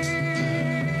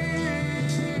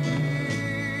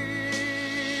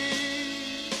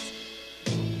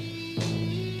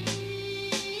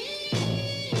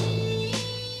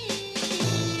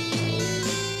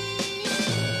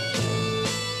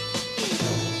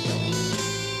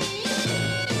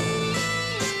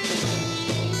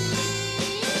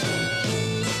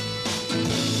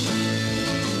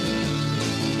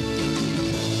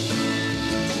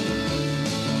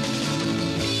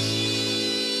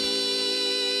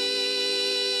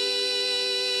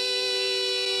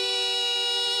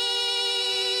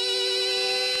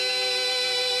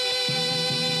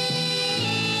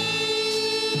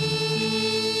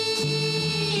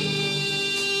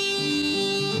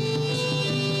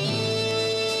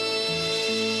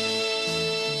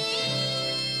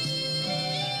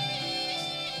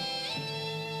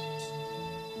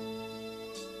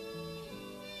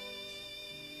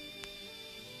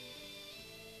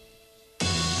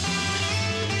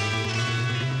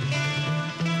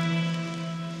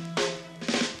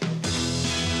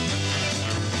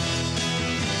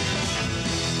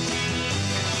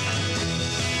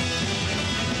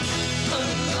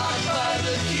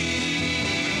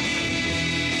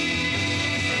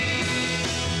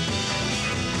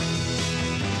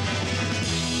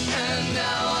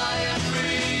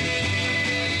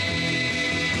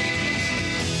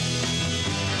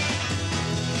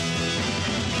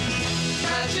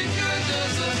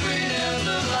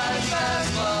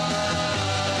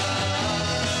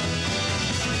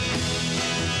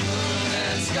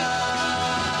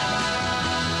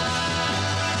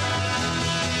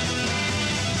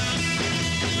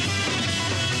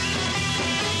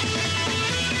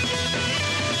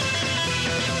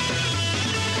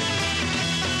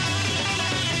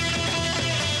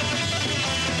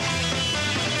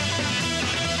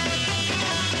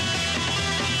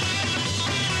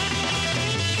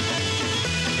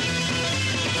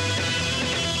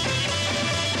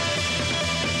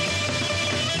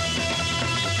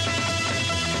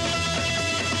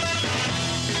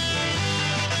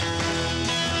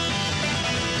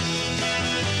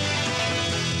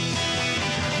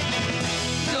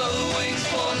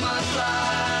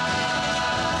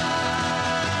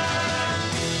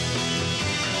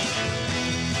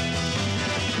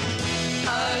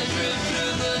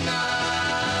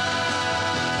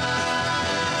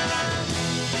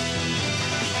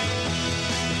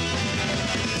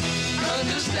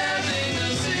Understanding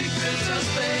the secrets of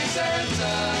space and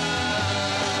time.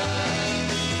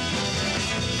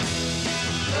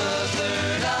 The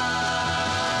third eye.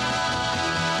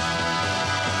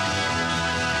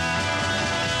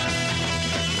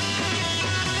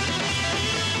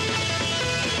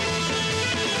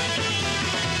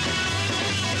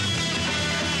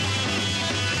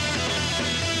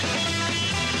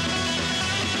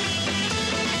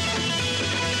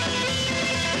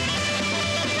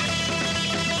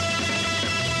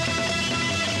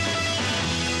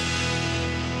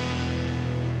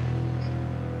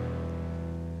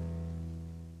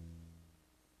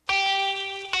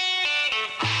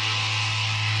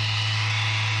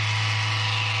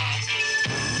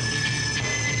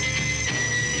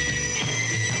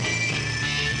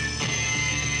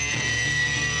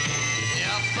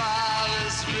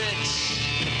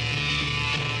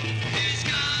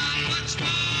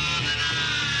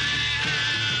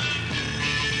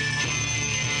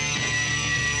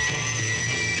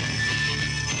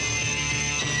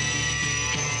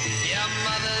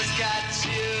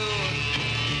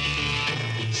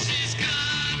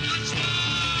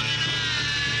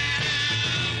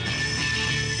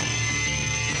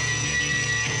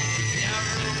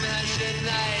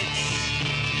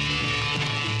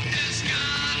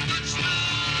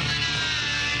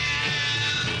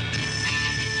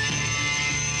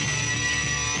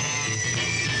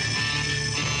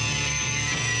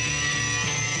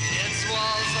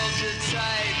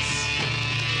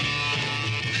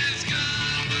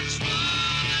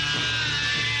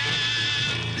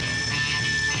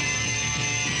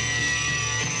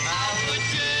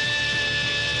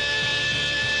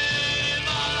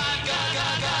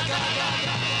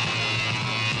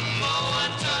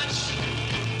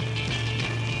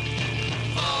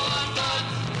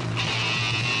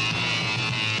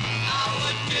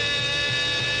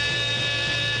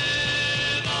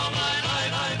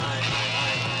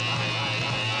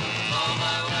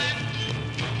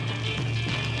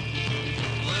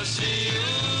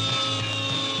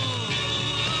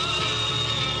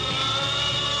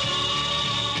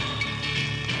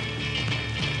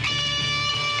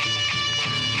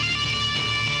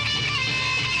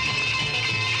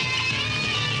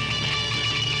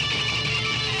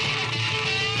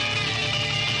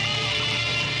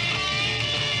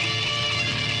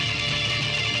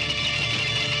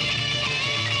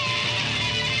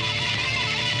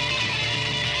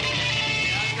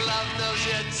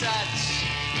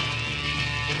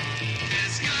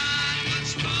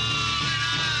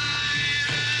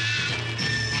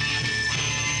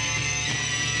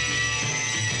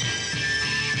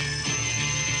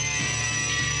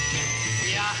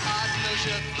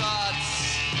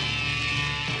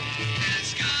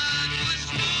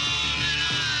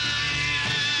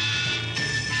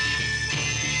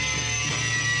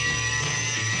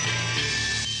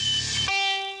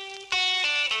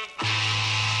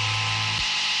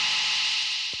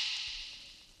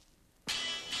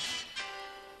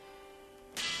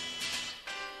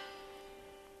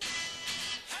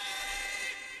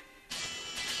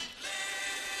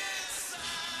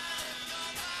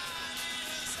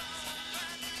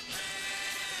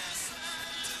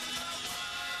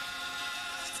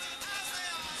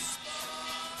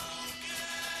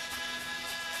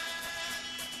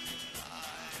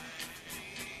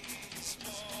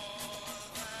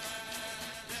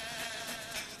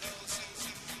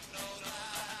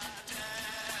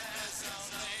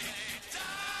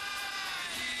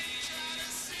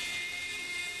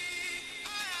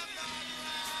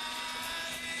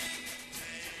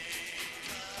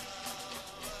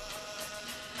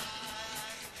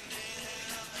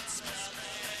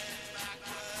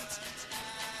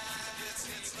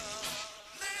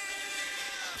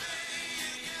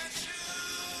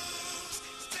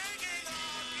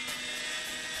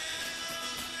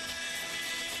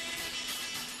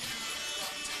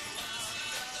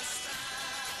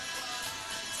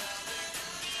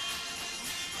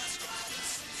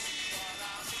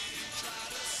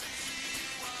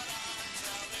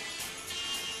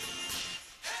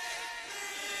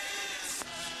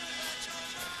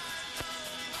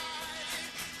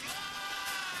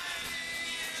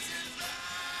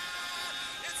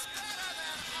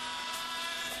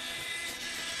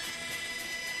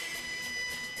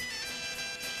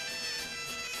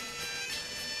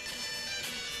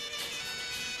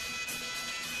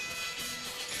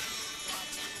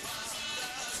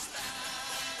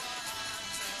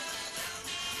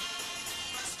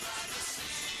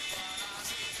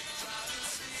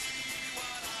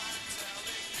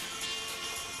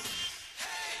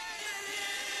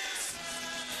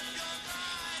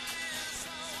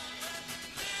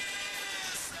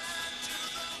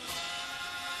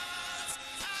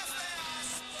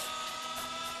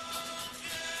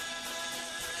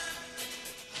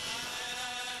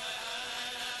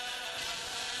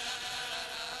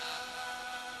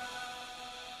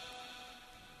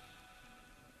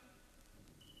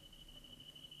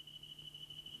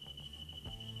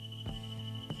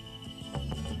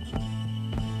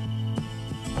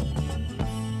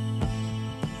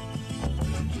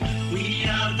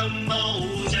 are the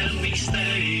moles and we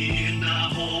stay in the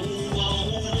holes.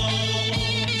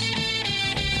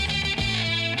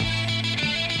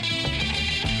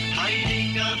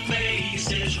 Hiding our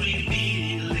faces,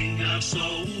 revealing our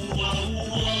souls.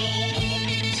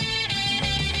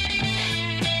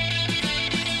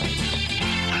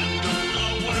 And though the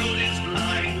world is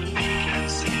blind, we can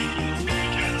see,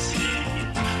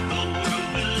 the world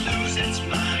will lose its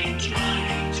mind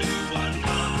trying to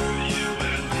uncover you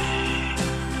and me.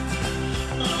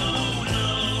 Oh no.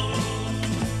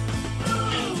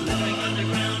 Living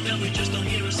underground and we just don't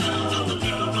hear a sound of the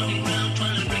people running round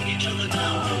trying to bring each other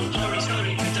down. Hurry,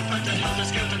 scurry, pizza, panta, helter,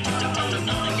 skelter, tic-tac-tota,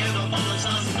 nothing ever bothers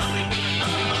us, nothing really,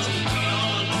 nothing else. We are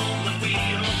all alone, but we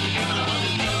are all together. But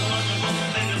if you're on the road,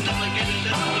 then you'll never get it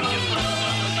done. If you're running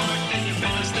from the dark, then you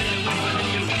better stay away. But if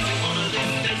you really wanna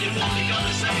live, then you've only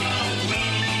gotta say, we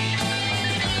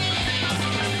are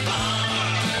the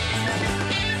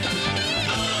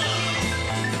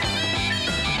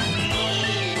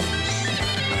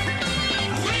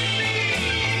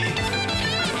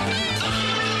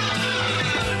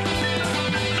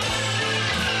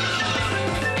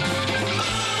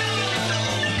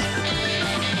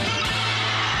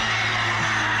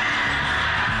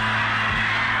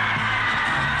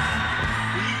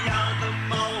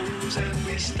moles and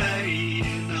we stay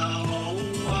in the hole.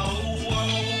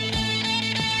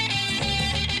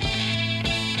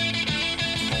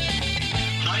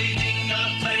 Hiding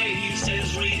our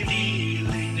faces,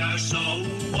 revealing our soul.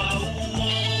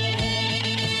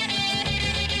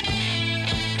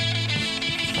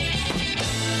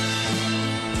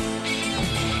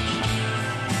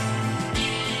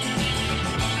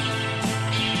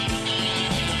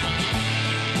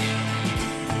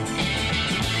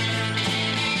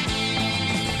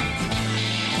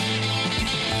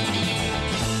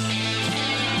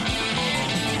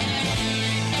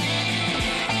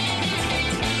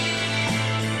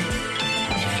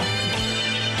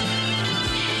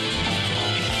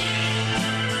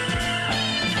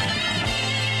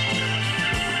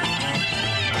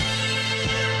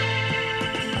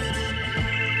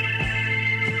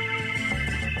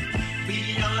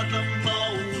 We are the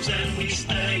moles and we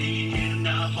stay in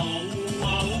the hole.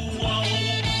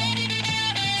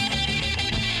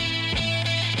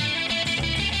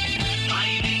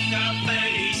 Hiding our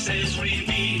faces,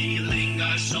 revealing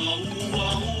our soul.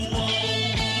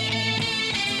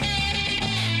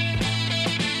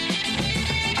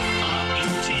 Our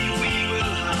beauty we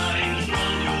will hide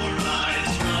from your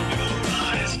eyes,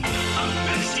 Our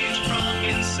message from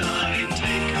inside,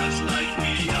 take us like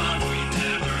we are, we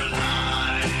never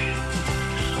lie.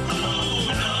 Oh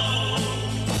no.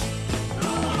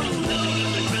 Living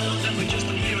underground and we just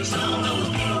don't hear a sound. All the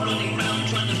people running round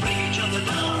trying to bring each other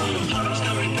down. Hurry,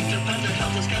 scurry, pizza, panta,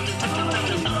 helter, skelter,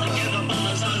 tic-tac-tota, nothing ever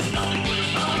bothers us, nothing will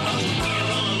bother us. We are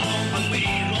all alone, but we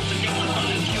roll together. But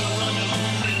if you're on your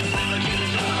own, then you'll never get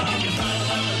it done. If you're not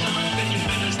on the time, then you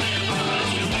better stay away. But if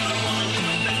you really wanna do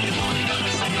it, then you've only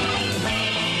gotta say, oh, we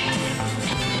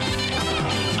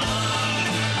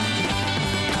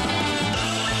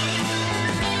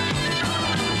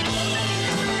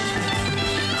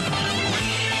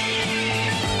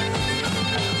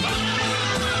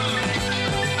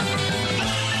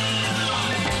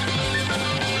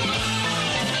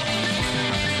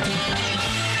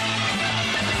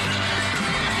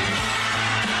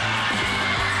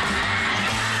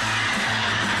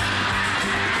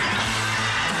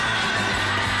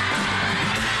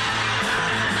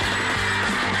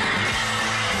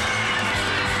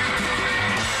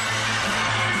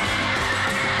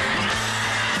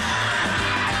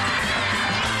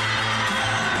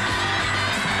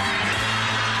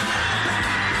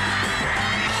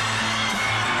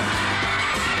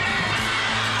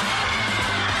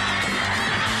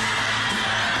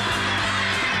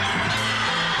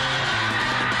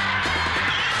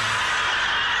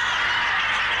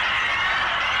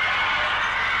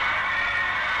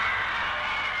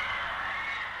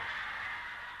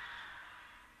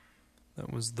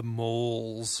That was the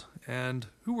Moles. And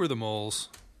who were the Moles?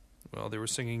 Well, they were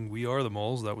singing We Are the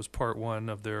Moles. That was part one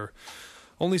of their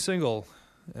only single.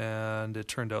 And it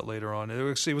turned out later on, it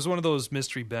was one of those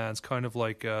mystery bands, kind of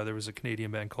like there was a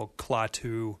Canadian band called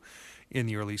Klaatu in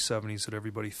the early 70s that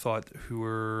everybody thought who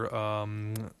were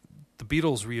the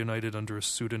Beatles reunited under a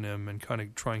pseudonym and kind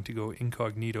of trying to go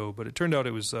incognito. But it turned out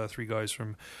it was three guys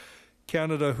from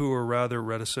Canada who were rather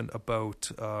reticent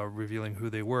about revealing who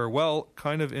they were. Well,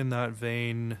 kind of in that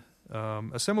vein,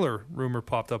 a similar rumor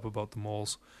popped up about the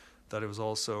Moles, that it was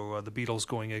also the Beatles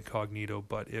going incognito,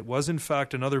 but it was in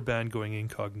fact another band going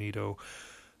incognito,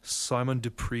 Simon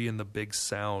Dupree and the Big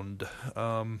Sound.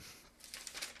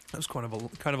 That was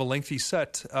kind of a lengthy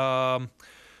set.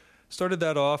 Started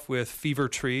that off with Fever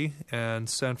Tree and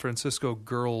San Francisco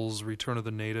Girls, Return of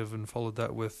the Native, and followed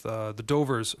that with the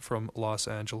Dovers from Los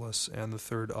Angeles, and the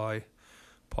Third Eye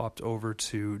popped over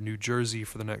to New Jersey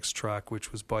for the next track,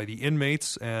 which was by the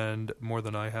Inmates and More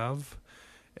Than I Have.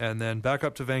 And then back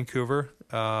up to Vancouver,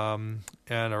 and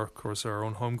of course our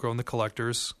own homegrown, The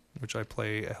Collectors, which I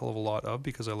play a hell of a lot of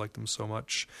because I like them so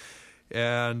much.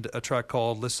 And a track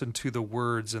called Listen to the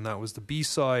Words, and that was the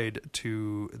B-side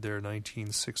to their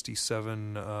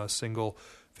 1967 single,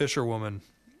 Fisherwoman.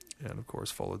 And, of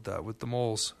course, followed that with The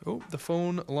Moles. Oh, the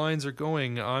phone lines are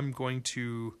going. I'm going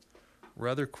to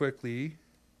rather quickly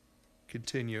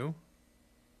continue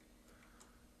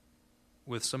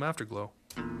with some Afterglow.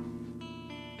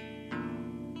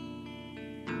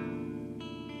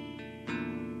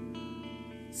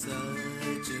 Such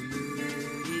a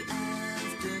moody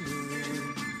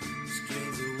afternoon,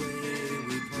 strange the way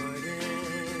we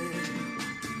parted.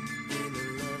 In the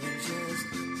love and just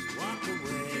walk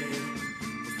away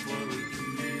before we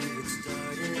even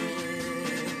started.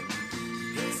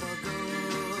 Guess I'll go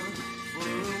for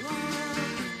a walk,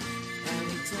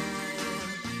 having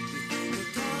time to think of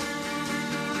time.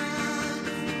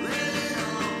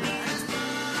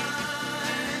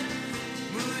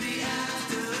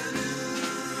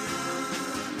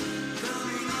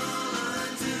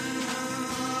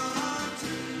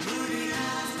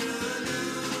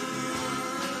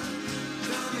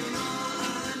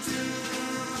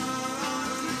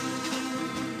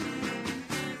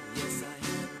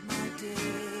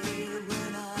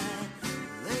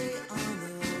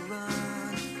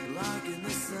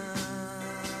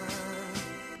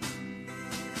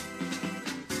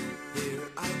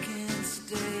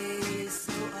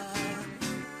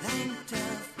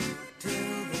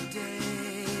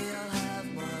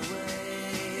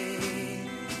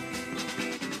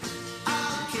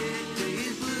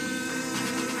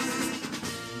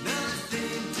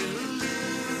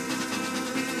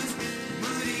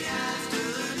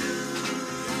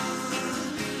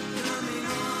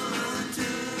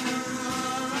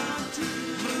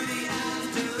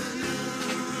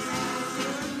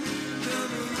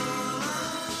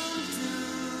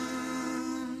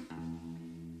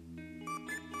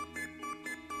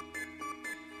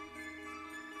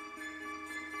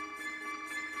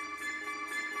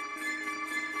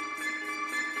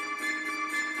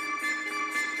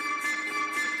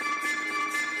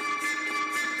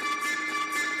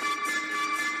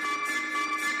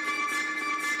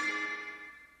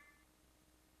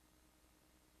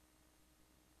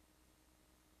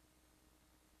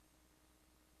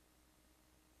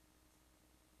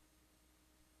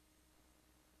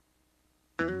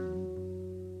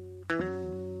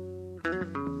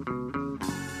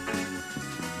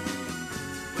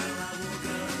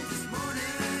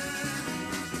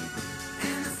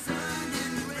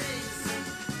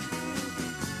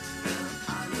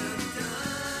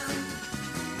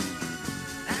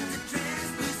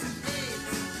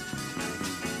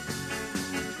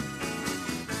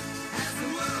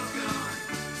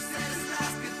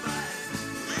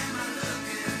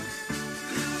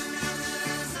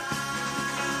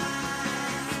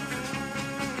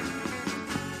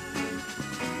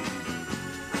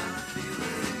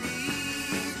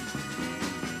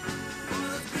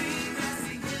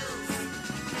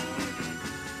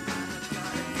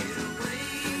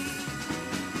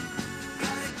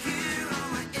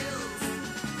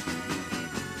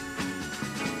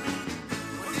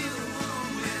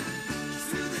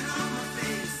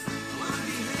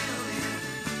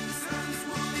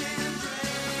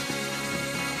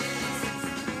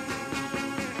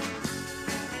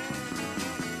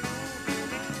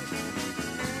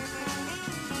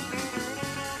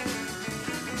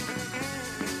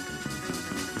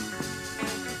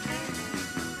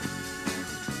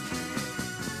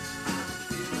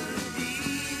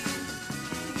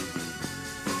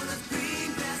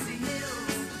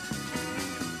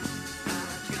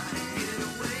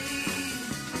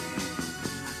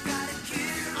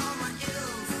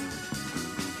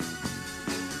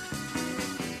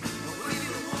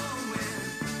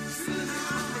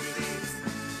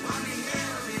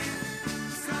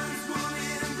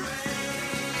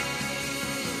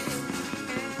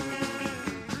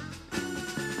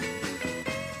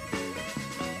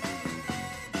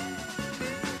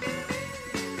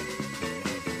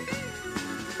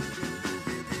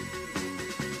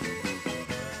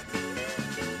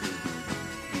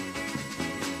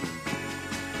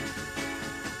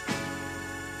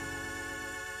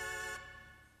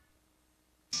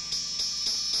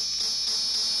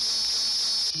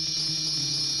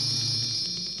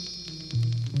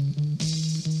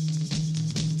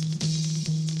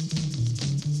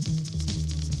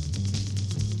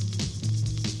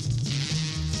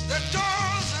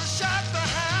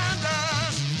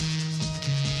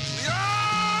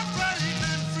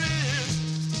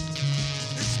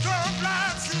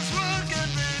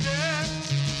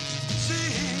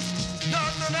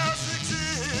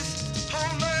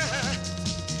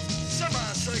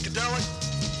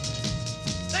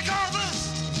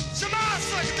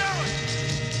 psychedelic.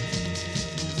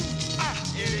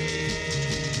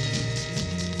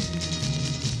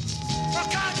 All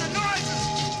kinds of noises,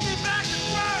 feedback and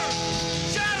blur,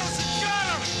 shadows and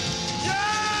gutter.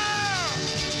 Yeah!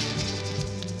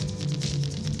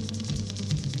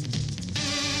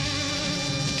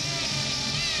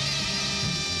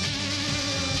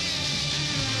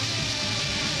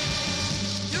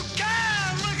 You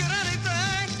can't look at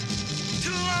anything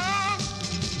too long.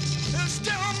 There's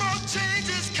still more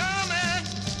changes coming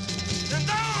than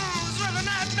those with the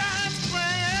night bands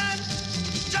playing.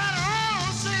 Try to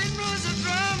all same music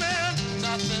drumming.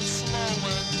 Nothing's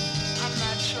slowing, I'm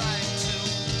not trying to.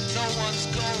 No one's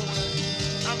going.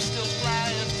 I'm still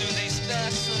flying through these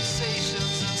fast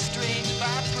sensations and strange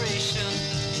vibration.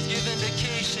 Give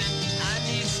indication, I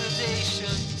need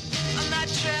sedation. I'm not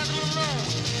traveling alone.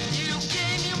 You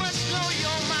came, you must know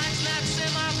your mind's not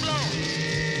semi-blown.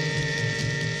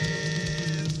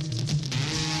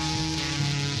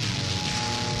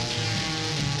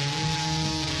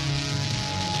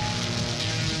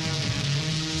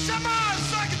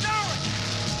 Semi-psychedelic.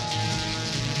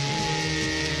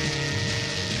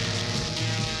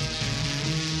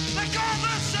 They call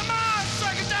this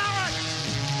semi-psychedelic.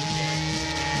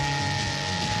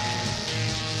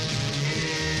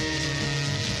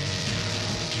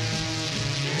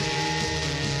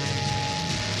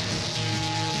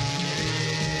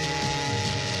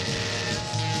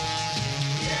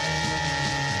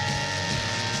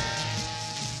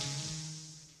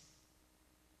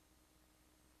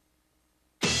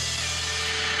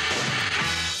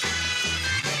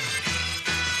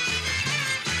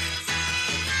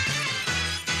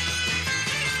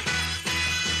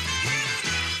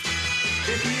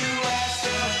 If you ask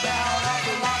about our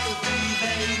philosophy,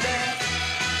 baby,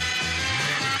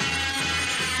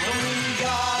 well, we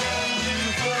got a new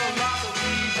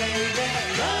philosophy, baby.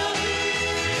 Love you,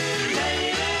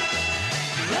 baby.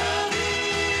 Love you,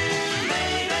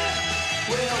 baby.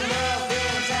 Well,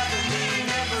 nothing's happening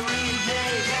every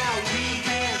day. Now we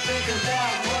can't think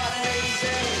about what they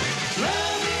say.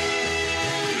 Love you,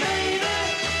 baby.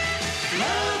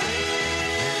 Love you,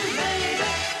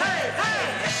 baby. Hey, hey,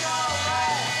 it's all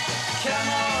right. Come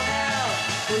on out.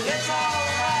 Well, it's all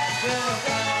right, girl.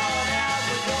 Come on out.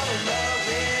 We're gonna love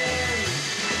you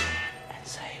and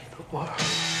save the world.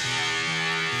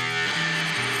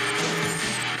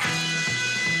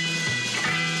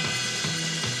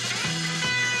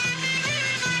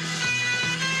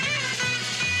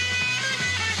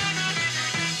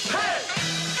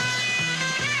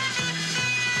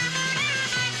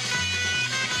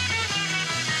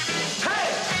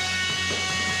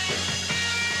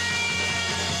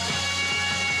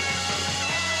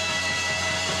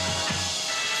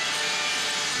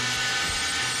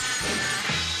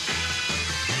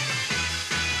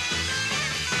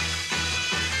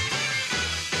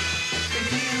 If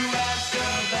you ask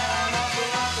about our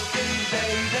philosophy,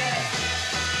 baby,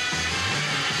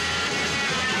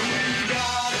 we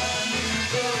got a new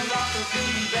philosophy,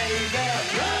 baby.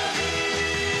 Love you,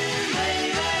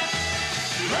 baby.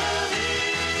 Love you,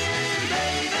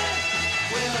 baby.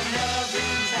 Well,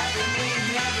 nothing's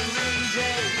happening every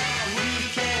day. We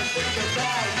can't think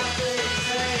about what they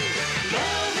say.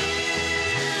 Love you,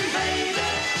 baby.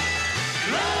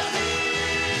 Love you,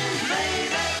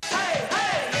 baby. Hey,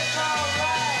 hey, it's all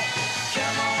right.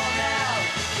 Come on out.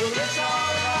 Well, it's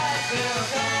all right, girl.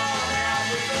 Come on out.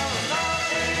 We're gonna love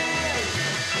you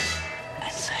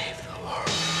and save the world.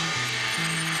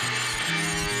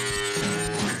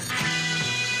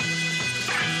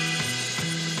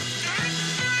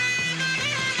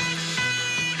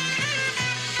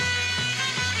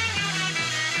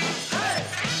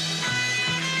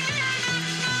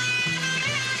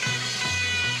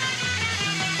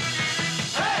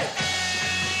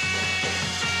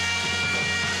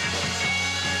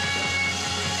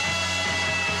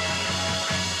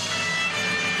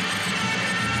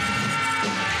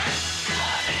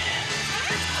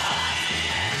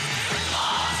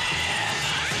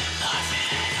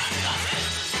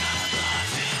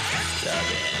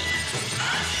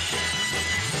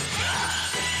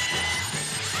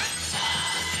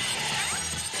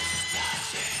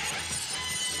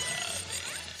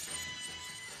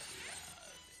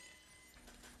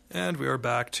 And we are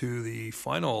back to the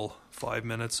final 5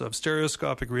 minutes of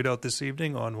Stereoscopic Readout this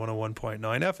evening on 101.9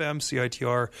 FM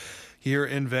CITR here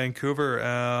in Vancouver.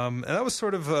 And that was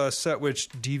sort of a set which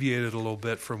deviated a little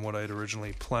bit from what I'd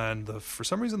originally planned. For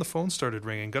some reason, the phone started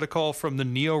ringing. Got a call from the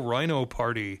Neo Rhino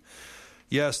Party.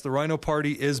 Yes, the Rhino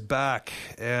Party is back.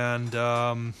 And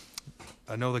I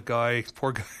know the guy,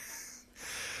 poor guy.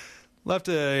 left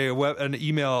an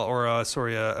email or a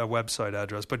website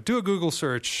address, but do a Google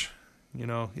search. You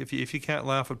know, if you can't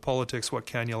laugh at politics, what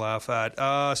can you laugh at?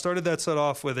 Started that set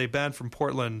off with a band from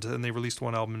Portland, and they released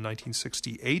one album in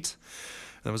 1968.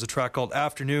 There was a track called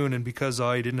Afternoon, and because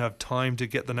I didn't have time to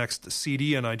get the next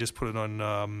CD, and I just put it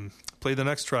on, play the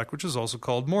next track, which is also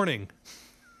called Morning.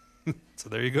 So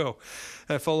there you go.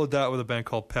 And I followed that with a band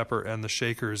called Pepper and the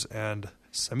Shakers, and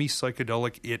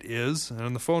semi-psychedelic it is.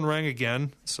 And the phone rang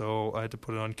again, so I had to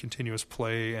put it on continuous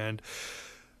play, and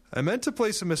I meant to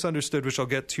play some Misunderstood, which I'll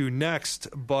get to next,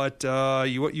 but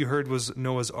what you heard was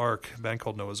Noah's Ark, a band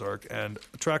called Noah's Ark, and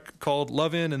a track called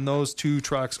Love In, and those two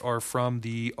tracks are from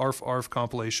the Arf Arf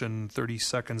compilation 30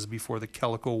 Seconds Before the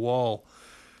Calico Wall,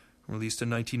 released in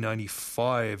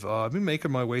 1995. I've been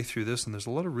making my way through this, and there's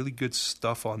a lot of really good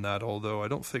stuff on that, although I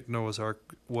don't think Noah's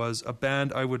Ark was a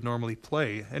band I would normally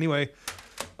play. Anyway,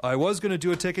 I was going to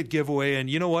do a ticket giveaway, and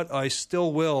you know what? I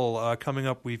still will. Coming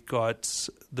up, we've got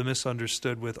The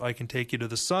Misunderstood with I Can Take You to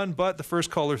the Sun, but the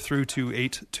first caller through to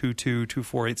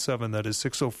 822-2487, that is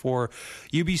 604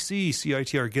 UBC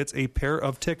CITR, gets a pair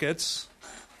of tickets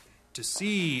to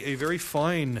see a very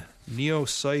fine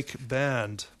neo-psych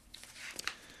band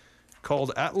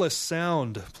called Atlas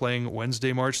Sound, playing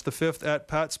Wednesday, March the 5th at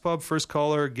Pat's Pub. First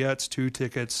caller gets 2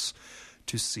 tickets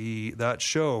to see that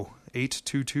show.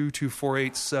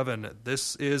 822-2487.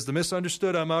 This is The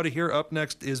Misunderstood. I'm out of here. Up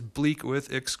next is Bleak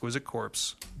with Exquisite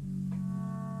Corpse.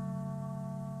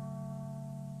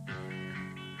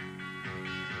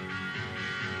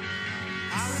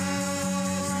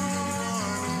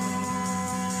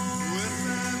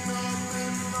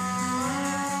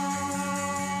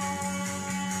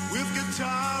 With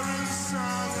guitar and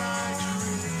song I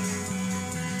dream.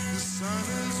 The sun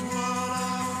is what I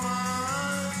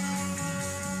find.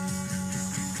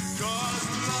 'Cause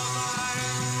love I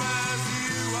am as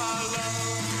you are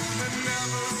loved, and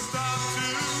never stop to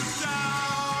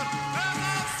doubt. And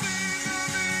I've seen the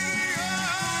meaning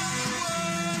of the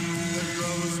word that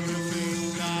grows within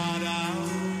God out.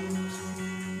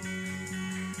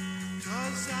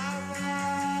 'Cause I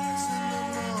rise in the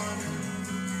morning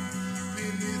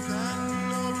beneath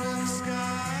an open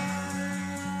sky,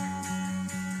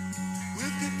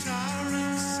 with guitar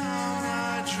and song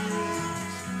I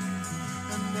drift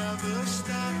and never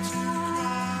stop to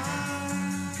cry.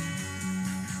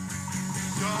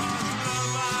 'Cause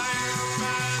love I am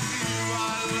as you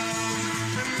are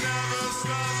loved, and never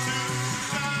stop to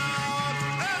doubt.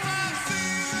 And I've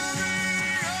seen the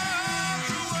meaning of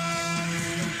the word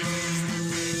that grows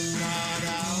within God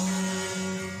out.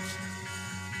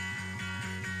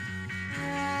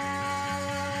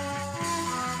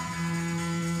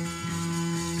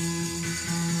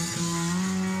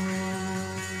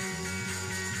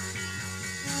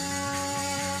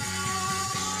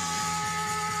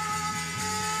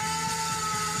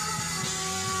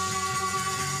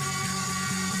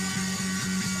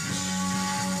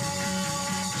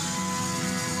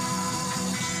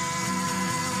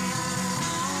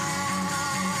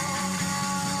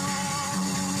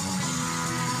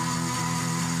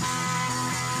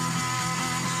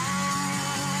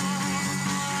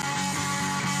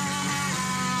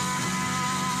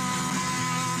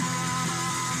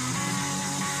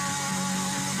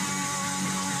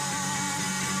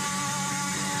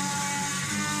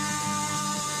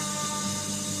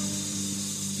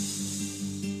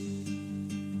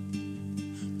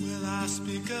 Well, I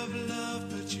speak of love,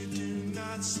 but you do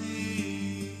not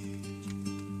see.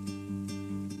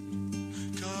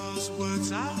 'Cause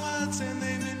words are words and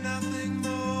they mean nothing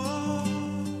more.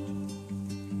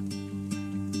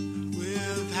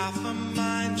 With half a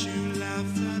mind you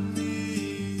laugh at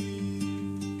me.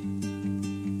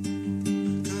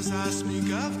 'Cause I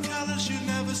speak of colors you've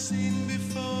never seen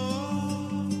before.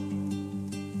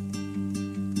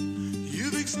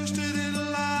 You've existed in a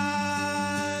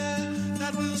life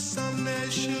that will someday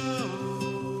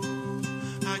show.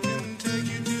 I can take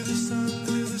you to the sun,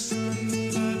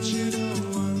 but you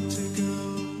don't want to go.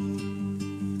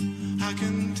 I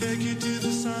can take you to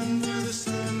the sun.